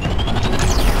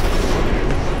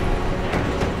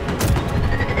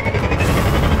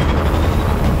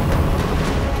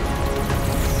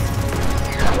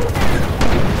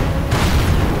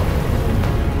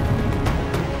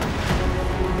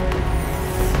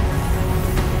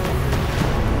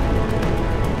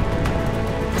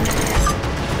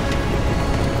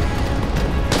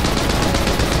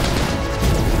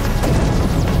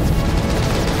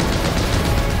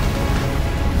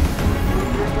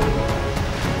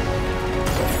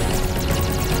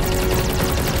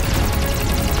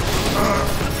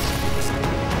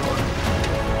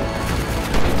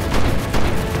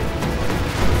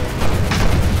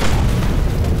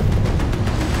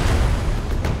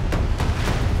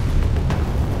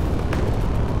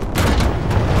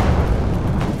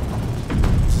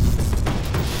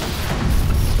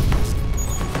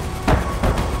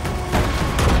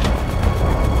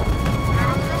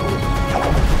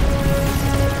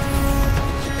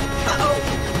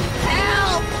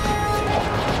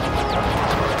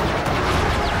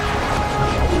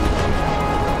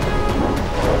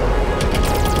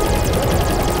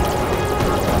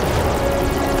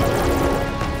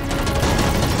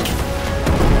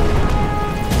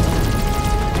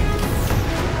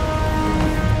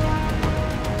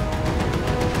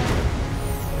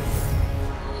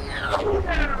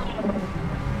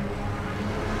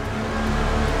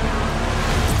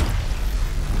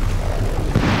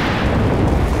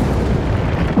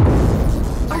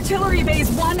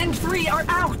 We're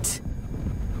out!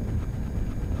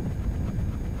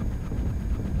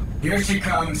 Here she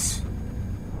comes.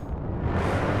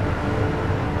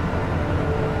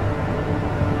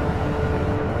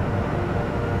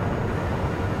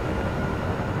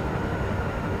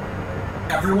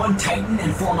 Everyone tighten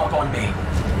and form up on me.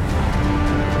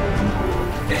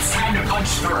 It's time to punch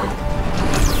through.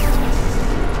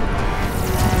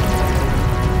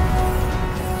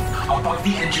 Above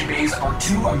the engine bays are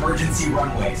 2 emergency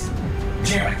runways.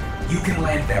 Jared, you can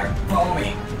land there. Follow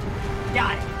me.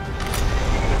 Got it.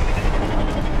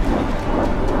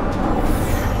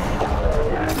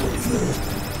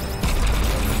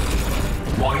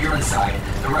 While you're inside,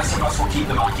 the rest of us will keep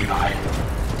them occupied.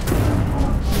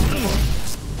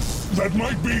 That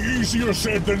might be easier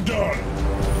said than done.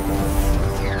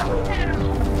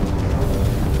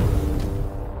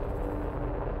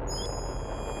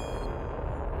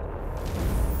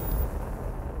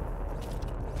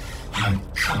 I'm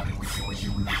coming for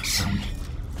you, Maxim.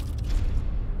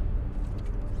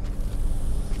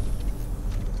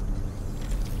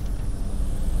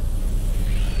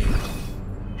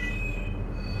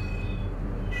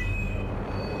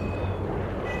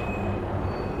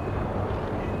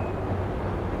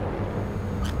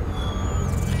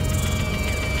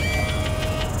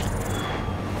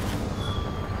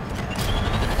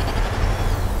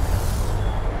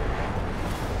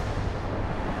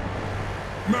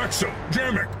 Maxim,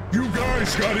 Jamek, you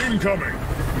guys got incoming!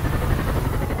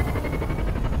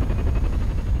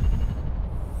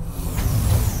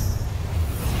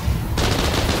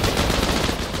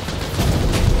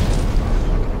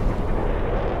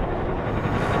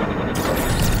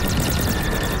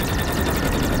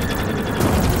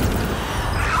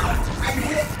 I'm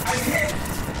hit!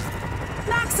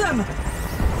 Maxim!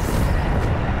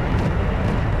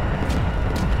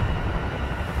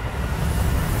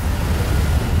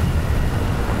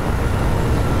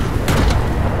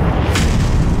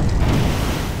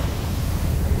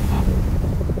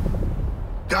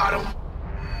 Got him!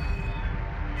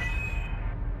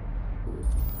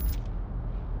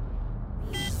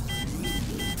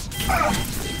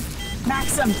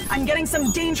 Maxim, I'm getting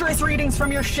some dangerous readings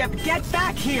from your ship. Get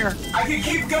back here! I can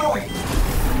keep going!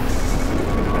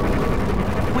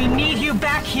 We need you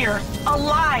back here,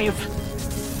 alive!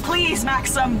 Please,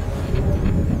 Maxim!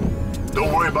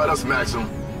 Don't worry about us, Maxim.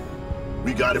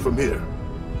 We got it from here.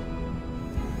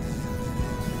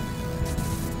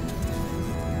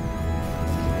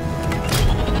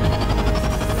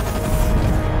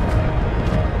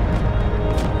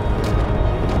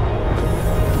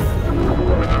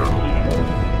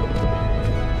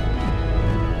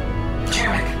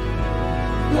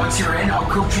 Once you're in, I'll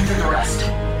coach you to the rest.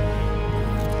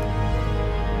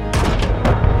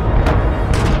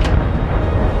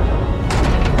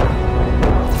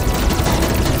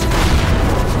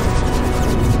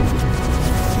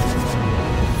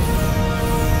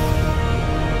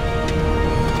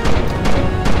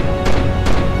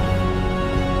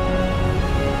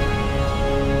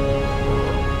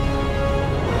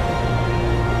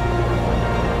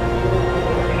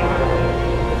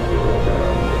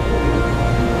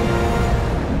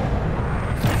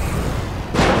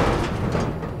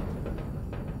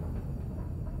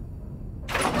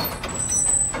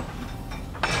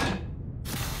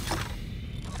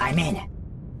 I'm in.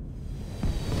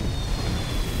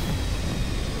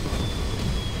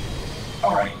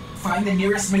 Alright, find the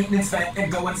nearest maintenance vent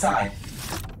and go inside.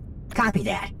 Copy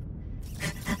that.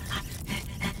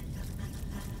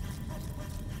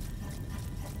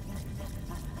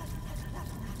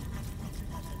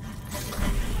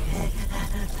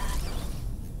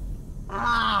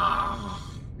 Ah,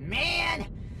 man.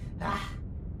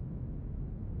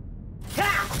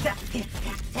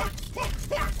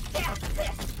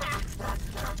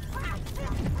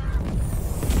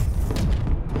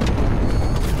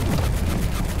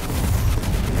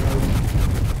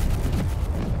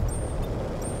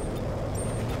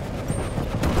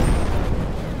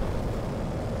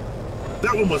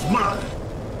 That one was mine!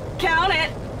 Count it!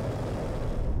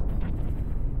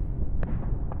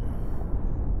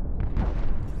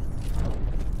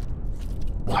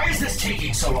 Why is this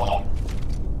taking so long?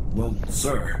 Well,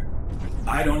 sir,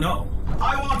 I don't know.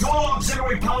 I want all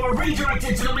auxiliary power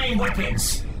redirected to the main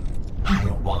weapons. I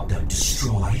don't want them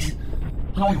destroyed.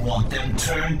 I want them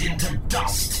turned into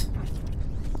dust.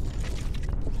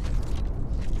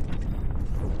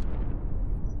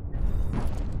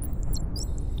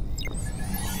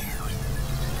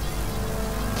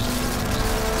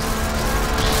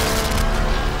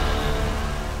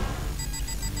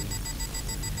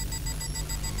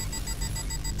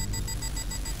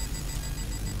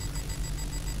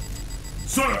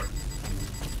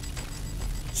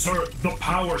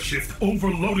 power shift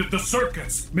overloaded the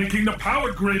circuits, making the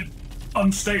power grid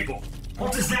unstable.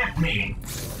 What does that mean?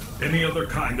 Any other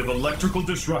kind of electrical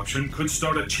disruption could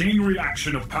start a chain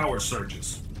reaction of power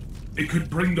surges. It could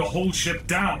bring the whole ship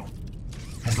down.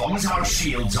 As long as our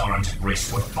shields aren't at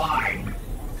risk, we're fine.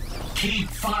 Keep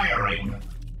firing.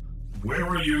 Where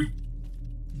are you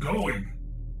going?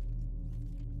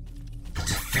 The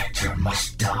defector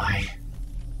must die.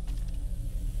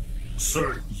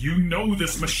 Sir, you know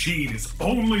this machine is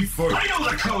only for... I know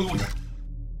the code!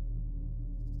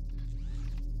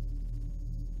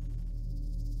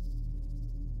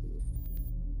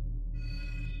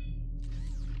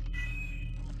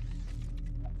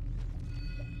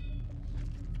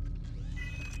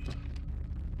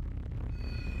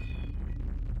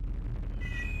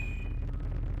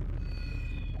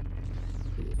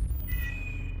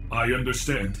 I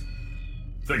understand.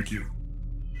 Thank you.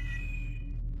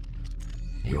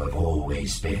 You have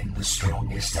always been the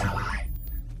strongest ally.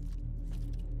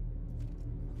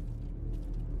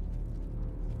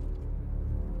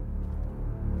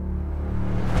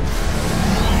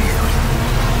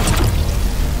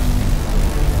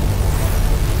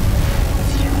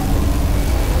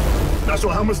 Not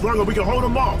sure how much longer we can hold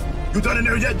them off. You done in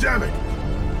there yet, Jamek?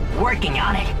 Working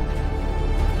on it.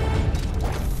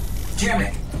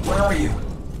 Jamek, where are you?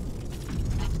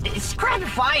 Scrap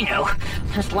if I know.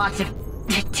 There's lots of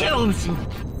tubes and...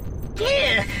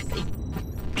 Yeah.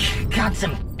 Got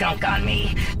some gunk on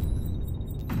me.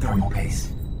 Thermal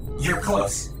paste. You're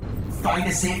close. Find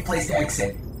a safe place to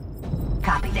exit.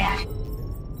 Copy that.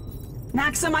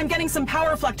 Maxim, I'm getting some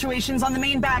power fluctuations on the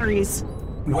main batteries.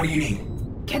 What do you need?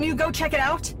 Can you go check it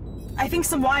out? I think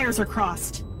some wires are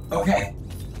crossed. Okay.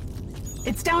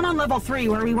 It's down on level 3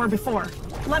 where we were before.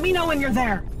 Let me know when you're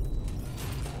there.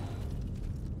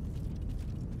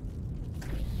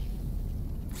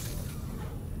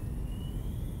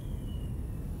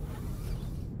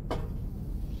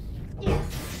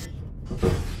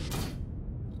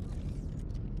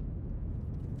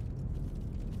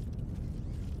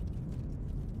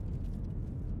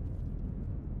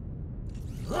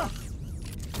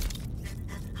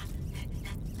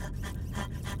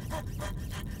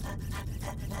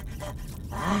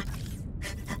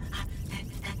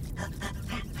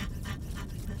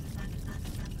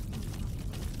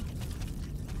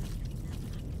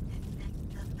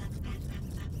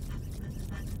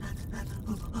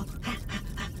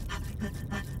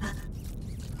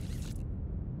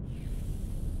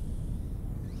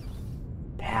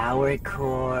 Power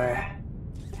core.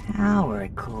 Power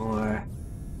core.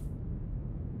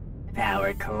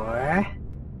 Power core.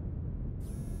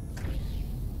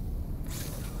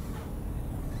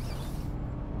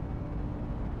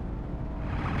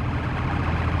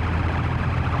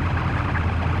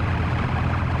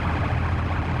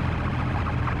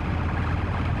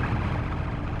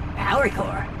 Power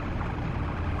core.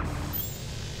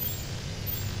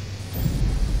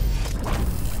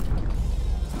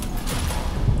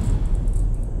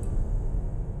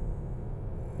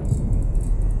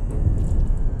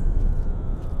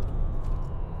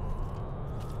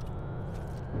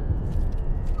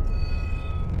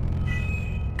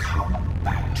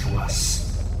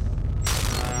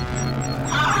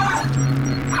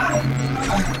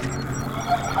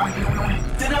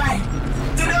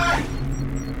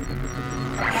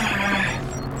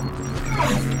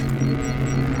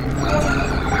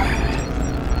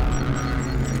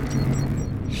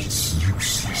 It's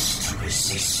useless to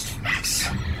resist,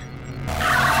 Maxim.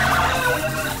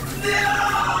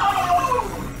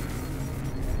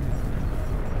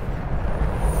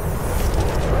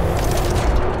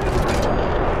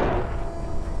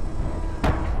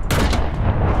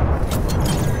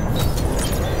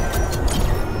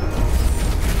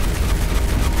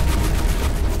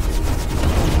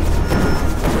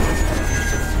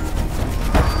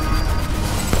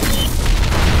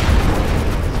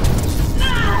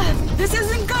 This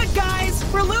isn't good, guys!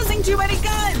 We're losing too many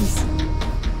guns!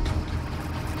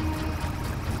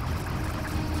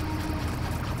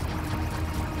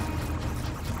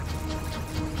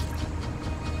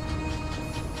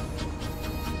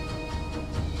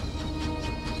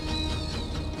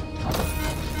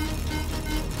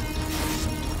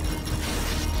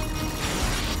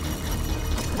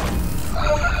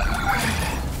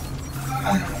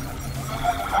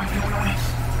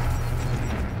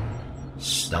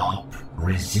 Stop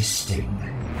resisting.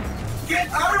 Get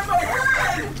out of my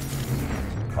head!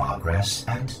 Progress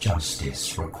and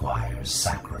justice requires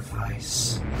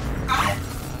sacrifice.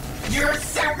 You're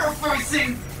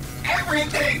sacrificing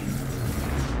everything!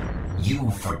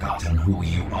 You've forgotten who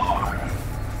you are.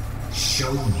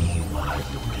 Show me why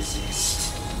you resist.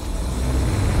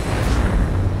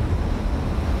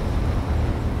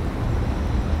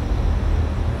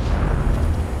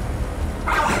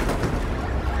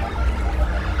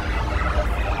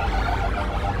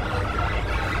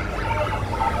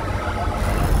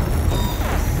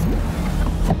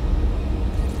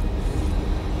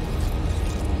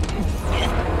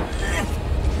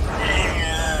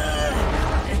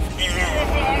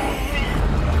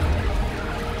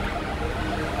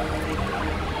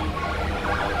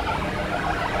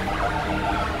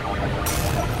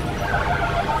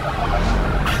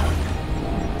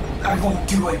 I won't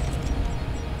do it.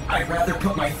 I'd rather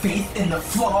put my faith in the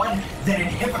flawed than in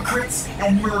hypocrites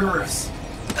and murderers.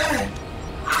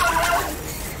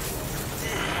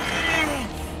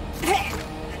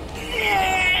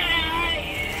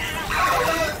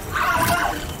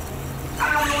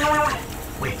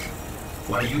 Wait,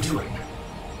 what are you doing?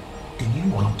 Do you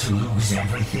want to lose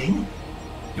everything?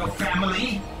 Your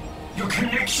family? Your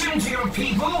connection to your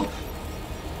people?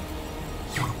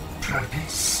 Your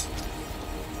purpose?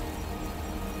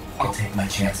 I'll take my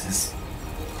chances.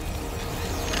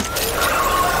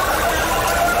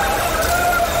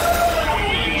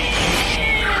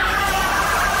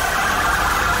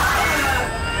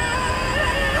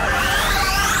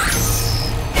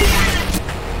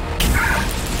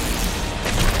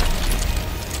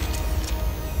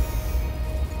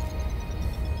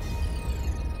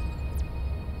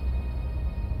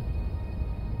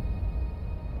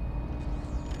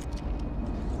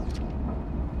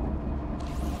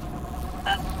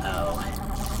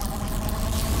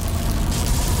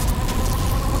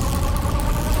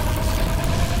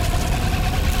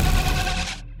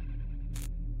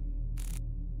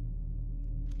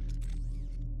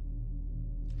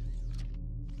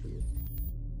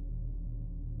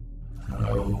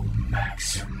 Oh,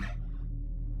 Maxim.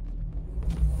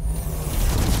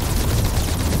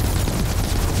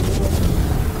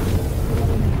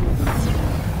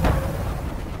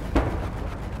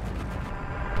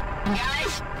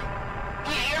 Guys?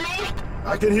 Can you hear me?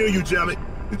 I can hear you, Jamet.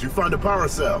 Did you find a power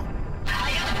cell?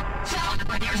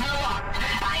 But there's no law.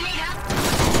 I need help.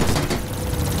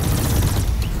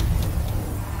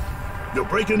 You're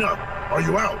breaking up. Are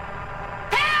you out?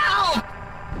 Help!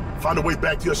 Find a way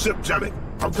back to your ship, Jamet.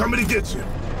 I'm coming to get you.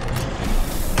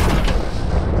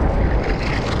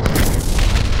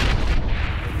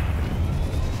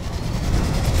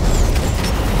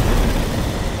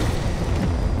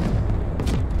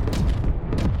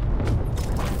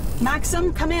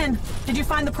 Maxim, come in. Did you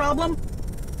find the problem?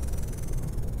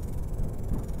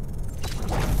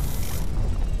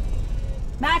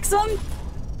 Maxim?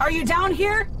 Are you down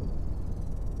here?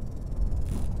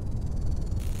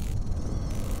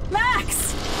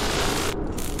 Max!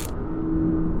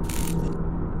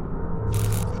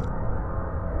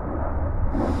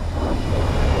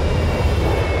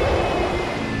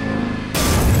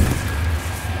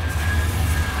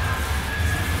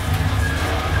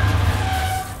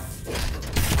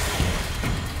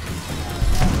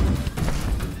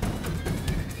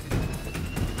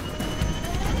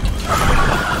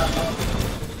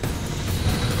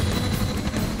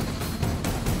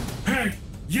 Hey,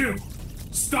 you!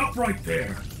 Stop right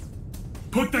there!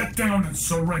 Put that down and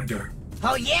surrender!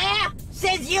 Oh yeah?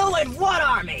 Says you and what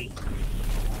army?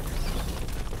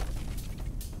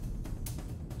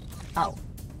 Oh.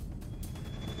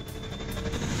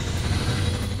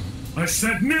 I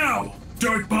said now,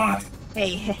 dirtbot!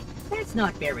 Hey, that's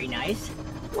not very nice.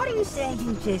 What do you say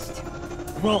you just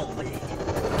roll with it?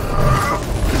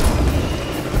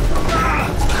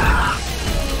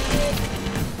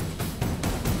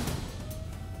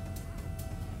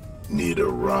 Need a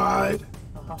ride?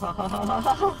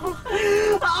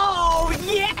 Oh,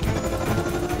 yeah!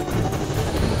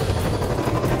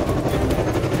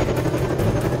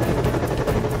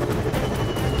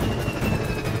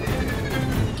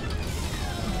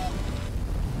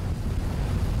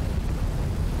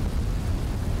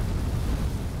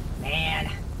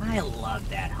 Man, I love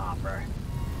that hopper.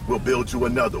 We'll build you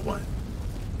another one.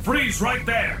 Freeze right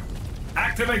there!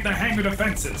 Activate the hangar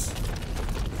defenses!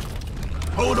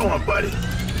 Hold on, buddy.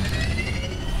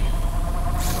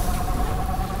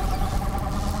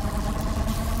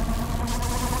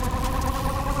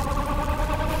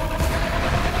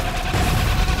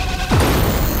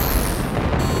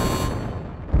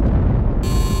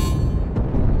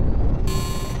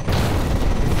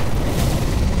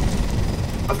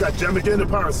 I've got Jamet in the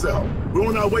power cell. We're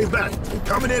on our way back. We're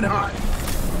coming in hot.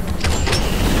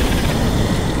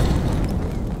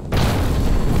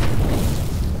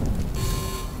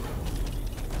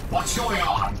 What's going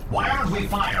on? Why aren't we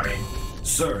firing?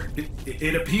 Sir,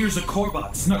 it appears a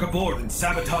Corobot snuck aboard and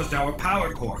sabotaged our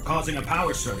power core, causing a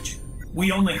power surge.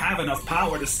 We only have enough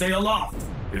power to stay aloft.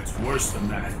 It's worse than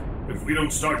that. If we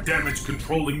don't start damage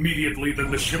control immediately,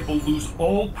 then the ship will lose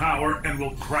all power and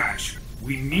will crash.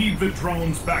 We need the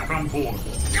drones back on board.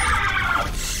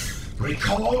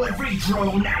 Recall every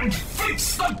drone and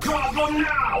fix the problem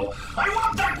now! I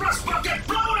want that rust bucket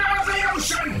blown out of the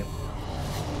ocean!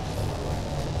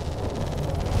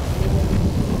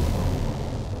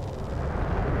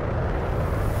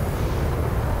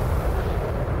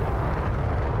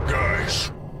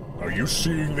 Guys, are you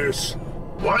seeing this?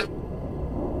 What?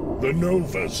 The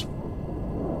Novas.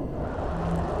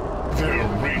 They're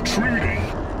retreating.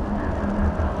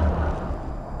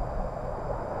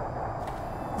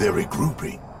 They're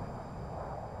regrouping.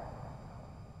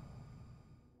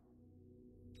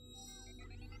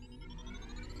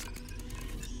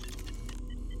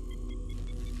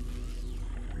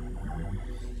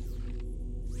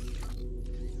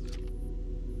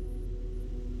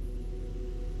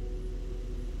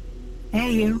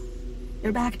 Hey, you.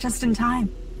 You're back just in time.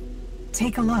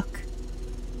 Take a look.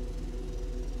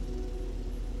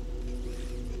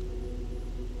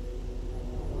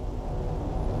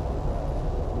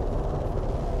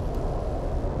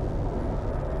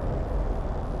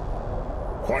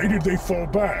 Why did they fall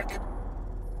back?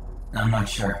 I'm not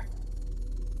sure.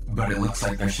 But it looks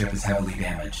like their ship is heavily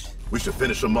damaged. We should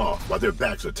finish them off while their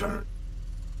backs are turned.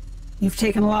 You've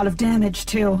taken a lot of damage,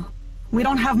 too. We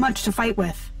don't have much to fight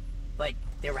with. But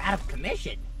they're out of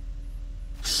commission.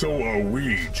 So are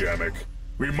we, Jamek.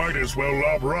 We might as well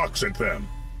lob rocks at them.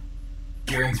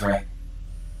 Gearing's right.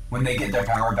 When they get their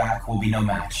power back, we'll be no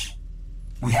match.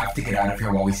 We have to get out of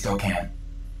here while we still can.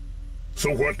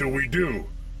 So what do we do?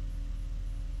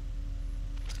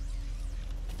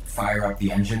 Fire up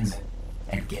the engines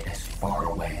and get as far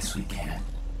away as we can.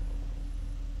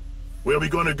 Where are we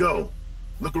gonna go?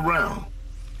 Look around.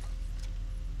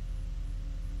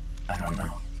 I don't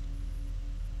know.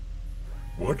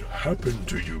 What happened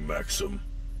to you, Maxim?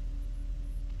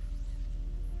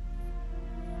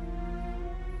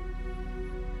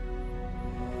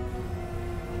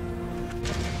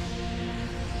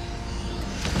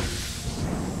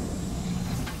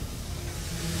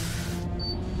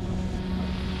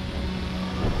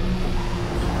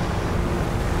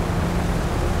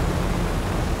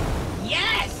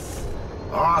 Yes!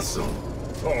 Awesome.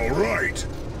 All right.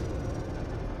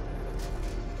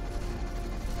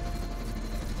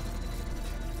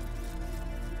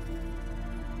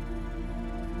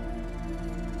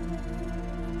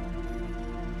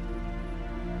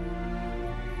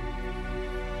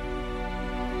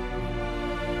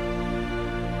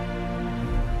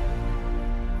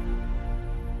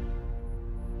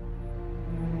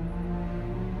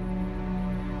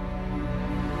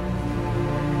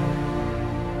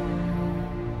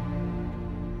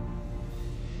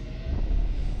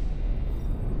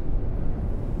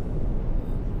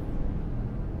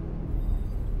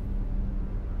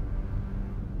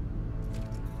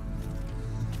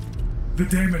 The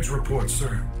damage report,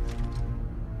 sir.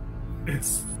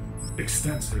 It's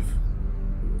extensive.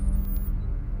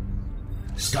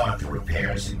 Start the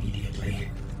repairs immediately.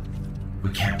 We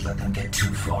can't let them get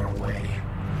too far away.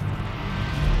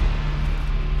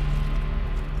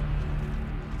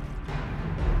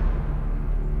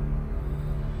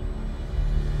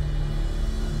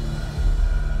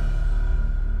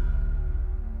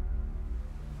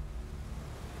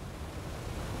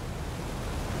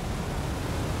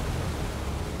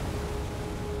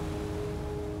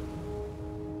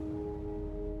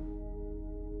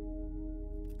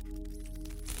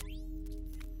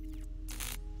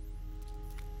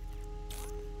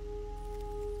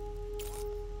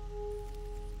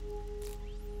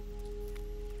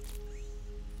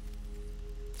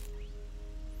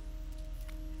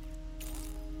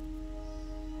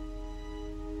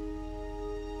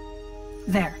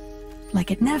 There. Like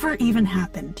it never even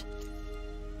happened.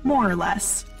 More or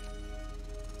less.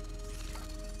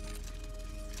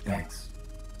 Thanks.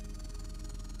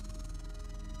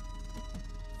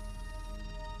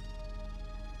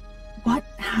 What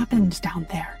happened down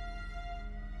there?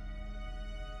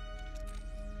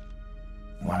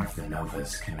 One of the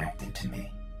Novas connected to me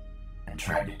and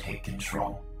tried to take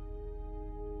control.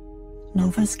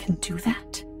 Novas can do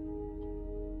that?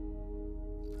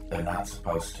 They're not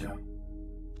supposed to.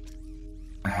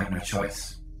 I had no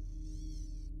choice.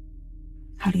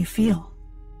 How do you feel?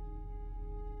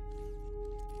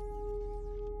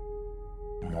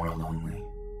 More lonely.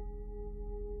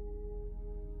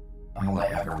 All I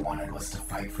ever wanted was to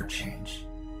fight for change.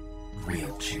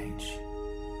 Real change.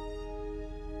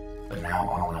 But now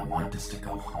all I want is to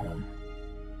go home.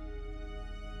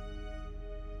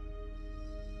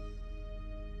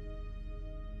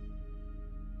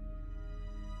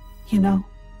 You know,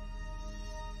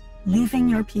 leaving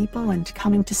your people and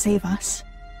coming to save us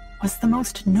was the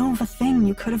most Nova thing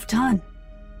you could have done.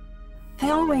 They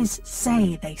always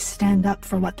say they stand up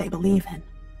for what they believe in.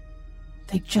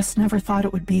 They just never thought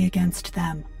it would be against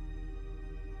them.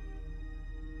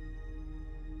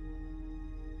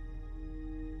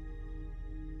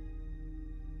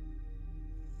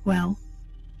 Well,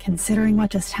 considering what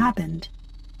just happened,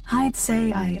 I'd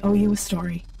say I owe you a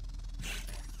story.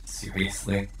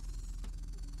 Seriously?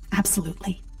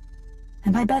 Absolutely.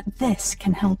 And I bet this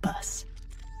can help us.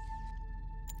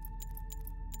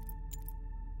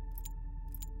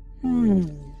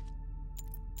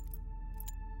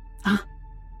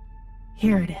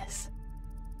 Here it is.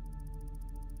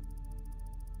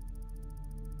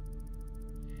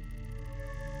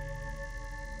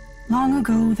 Long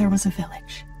ago, there was a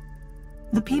village.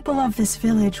 The people of this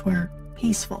village were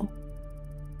peaceful,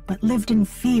 but lived in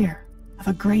fear of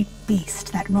a great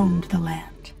beast that roamed the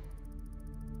land.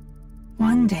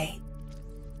 One day,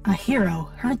 a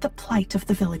hero heard the plight of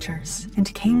the villagers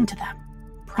and came to them,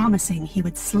 promising he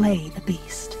would slay the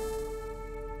beast.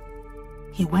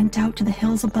 He went out to the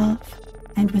hills above,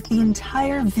 and with the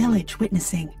entire village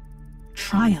witnessing,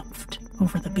 triumphed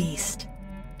over the beast.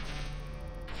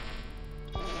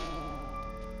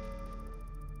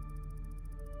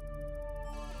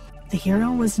 The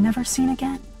hero was never seen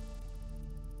again.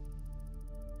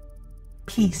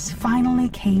 Peace finally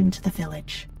came to the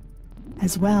village,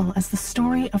 as well as the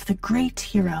story of the great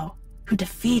hero who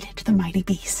defeated the mighty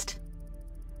beast.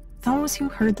 Those who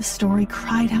heard the story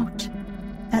cried out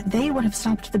that they would have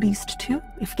stopped the beast too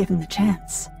if given the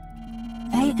chance.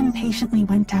 They impatiently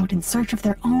went out in search of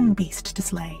their own beast to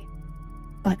slay,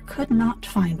 but could not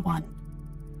find one.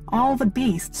 All the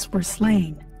beasts were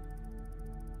slain.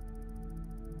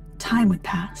 Time would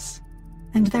pass,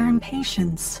 and their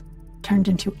impatience turned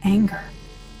into anger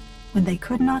when they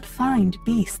could not find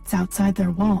beasts outside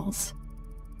their walls.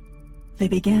 They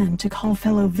began to call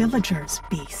fellow villagers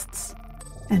beasts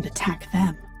and attack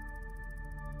them.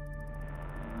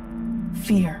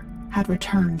 Fear had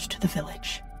returned to the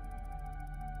village.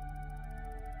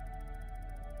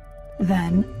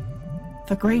 Then,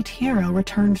 the great hero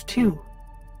returned too,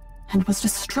 and was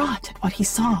distraught at what he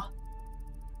saw.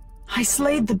 "I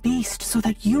slayed the beast so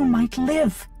that you might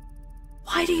live.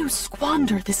 Why do you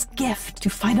squander this gift to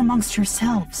fight amongst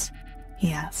yourselves?"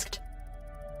 he asked.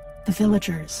 The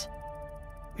villagers,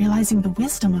 realizing the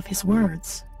wisdom of his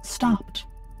words, stopped.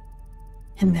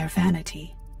 In their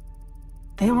vanity,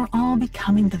 they were all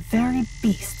becoming the very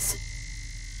beasts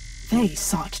they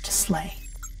sought to slay.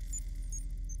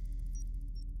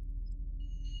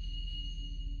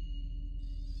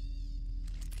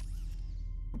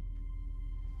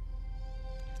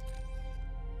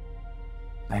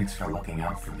 Thanks for looking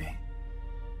out for me.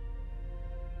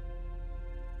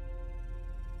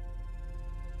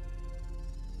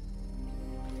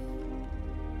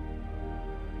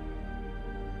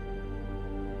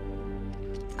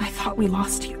 I thought we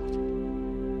lost you.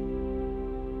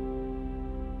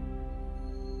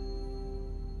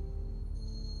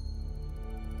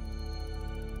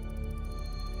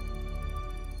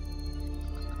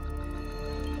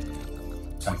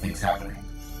 Something's happening.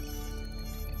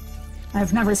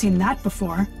 I've never seen that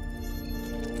before.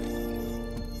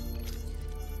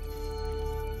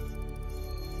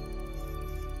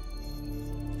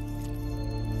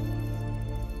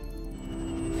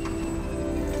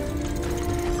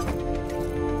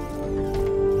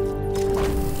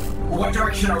 What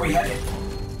direction are we headed?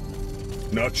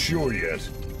 Not sure yet.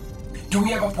 Do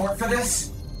we have a port for this?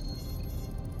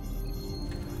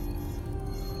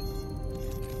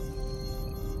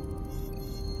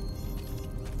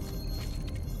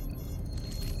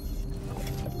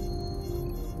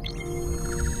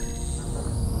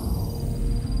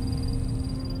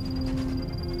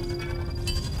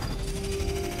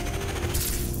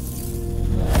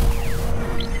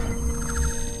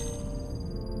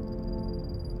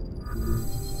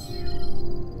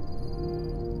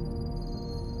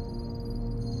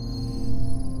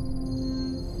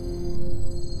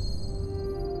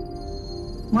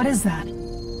 What is that?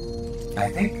 I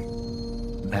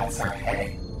think that's our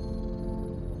heading.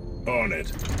 On it.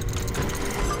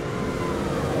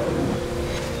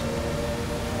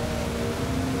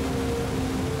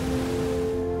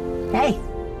 Hey,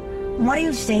 what do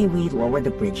you say we lower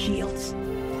the bridge shields?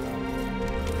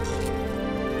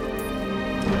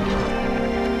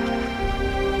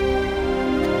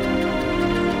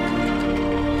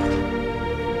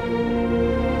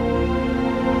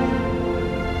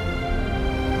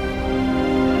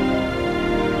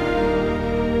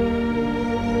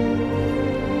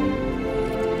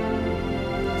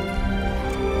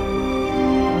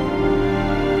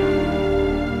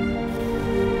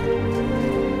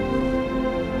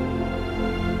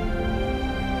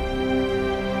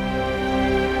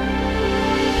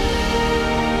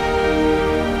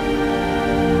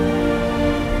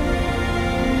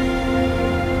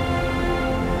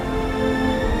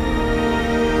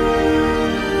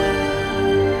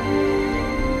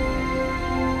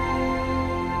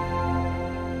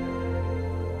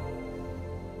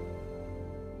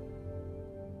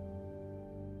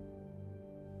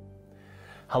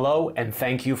 Hello, and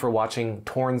thank you for watching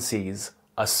Torn Seas,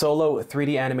 a solo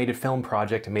 3D animated film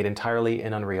project made entirely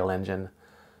in Unreal Engine.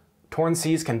 Torn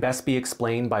Seas can best be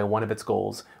explained by one of its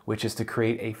goals, which is to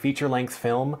create a feature-length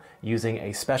film using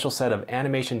a special set of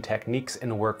animation techniques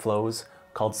and workflows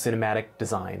called cinematic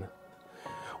design.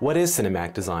 What is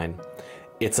cinematic design?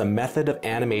 It's a method of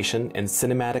animation and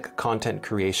cinematic content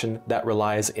creation that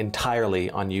relies entirely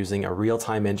on using a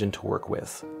real-time engine to work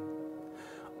with.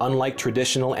 Unlike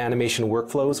traditional animation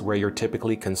workflows where you're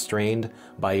typically constrained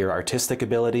by your artistic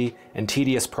ability and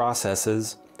tedious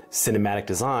processes, cinematic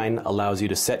design allows you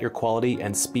to set your quality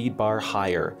and speed bar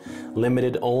higher,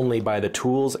 limited only by the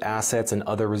tools, assets, and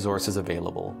other resources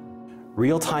available.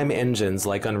 Real-time engines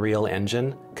like Unreal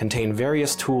Engine contain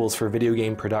various tools for video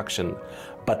game production,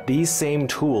 but these same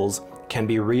tools can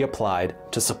be reapplied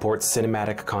to support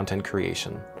cinematic content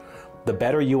creation. The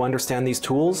better you understand these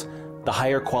tools, the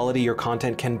higher quality your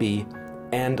content can be,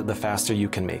 and the faster you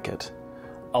can make it.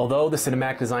 Although the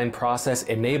cinematic design process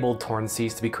enabled Torn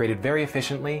Seas to be created very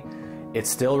efficiently, it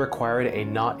still required a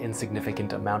not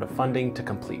insignificant amount of funding to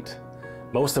complete,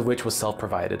 most of which was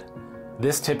self-provided.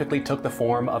 This typically took the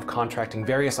form of contracting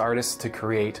various artists to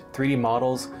create 3D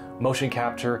models, motion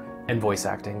capture, and voice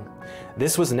acting.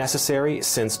 This was necessary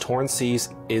since Torn Seas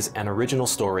is an original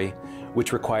story,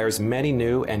 which requires many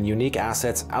new and unique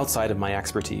assets outside of my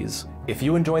expertise. If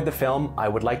you enjoyed the film, I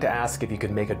would like to ask if you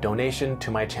could make a donation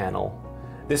to my channel.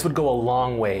 This would go a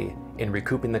long way in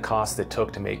recouping the costs it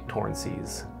took to make Torn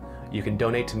Seas. You can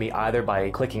donate to me either by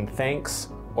clicking thanks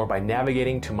or by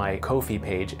navigating to my Ko-fi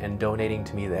page and donating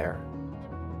to me there.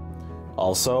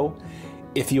 Also,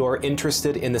 if you are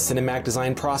interested in the cinematic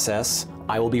design process,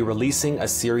 I will be releasing a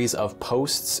series of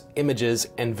posts, images,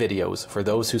 and videos for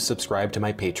those who subscribe to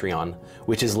my Patreon,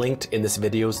 which is linked in this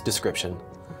video's description.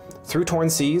 Through Torn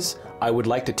Seas, I would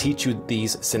like to teach you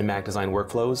these cinematic design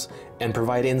workflows and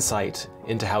provide insight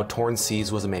into how Torn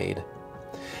Seas was made.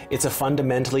 It's a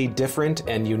fundamentally different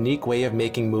and unique way of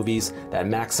making movies that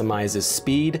maximizes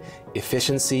speed,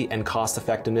 efficiency, and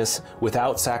cost-effectiveness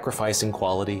without sacrificing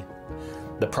quality.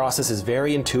 The process is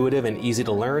very intuitive and easy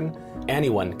to learn.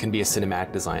 Anyone can be a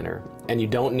cinematic designer, and you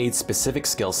don't need specific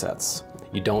skill sets.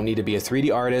 You don't need to be a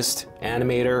 3D artist,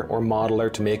 animator, or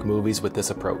modeler to make movies with this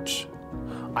approach.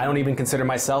 I don't even consider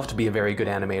myself to be a very good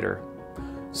animator.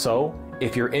 So,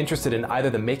 if you're interested in either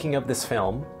the making of this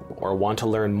film, or want to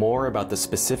learn more about the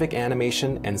specific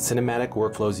animation and cinematic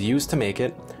workflows used to make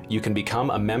it, you can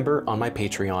become a member on my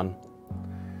Patreon.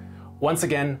 Once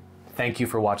again, thank you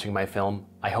for watching my film.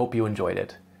 I hope you enjoyed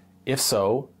it. If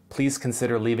so, please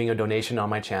consider leaving a donation on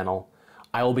my channel.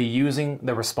 I will be using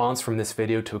the response from this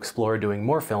video to explore doing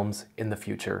more films in the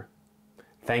future.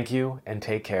 Thank you and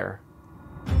take care.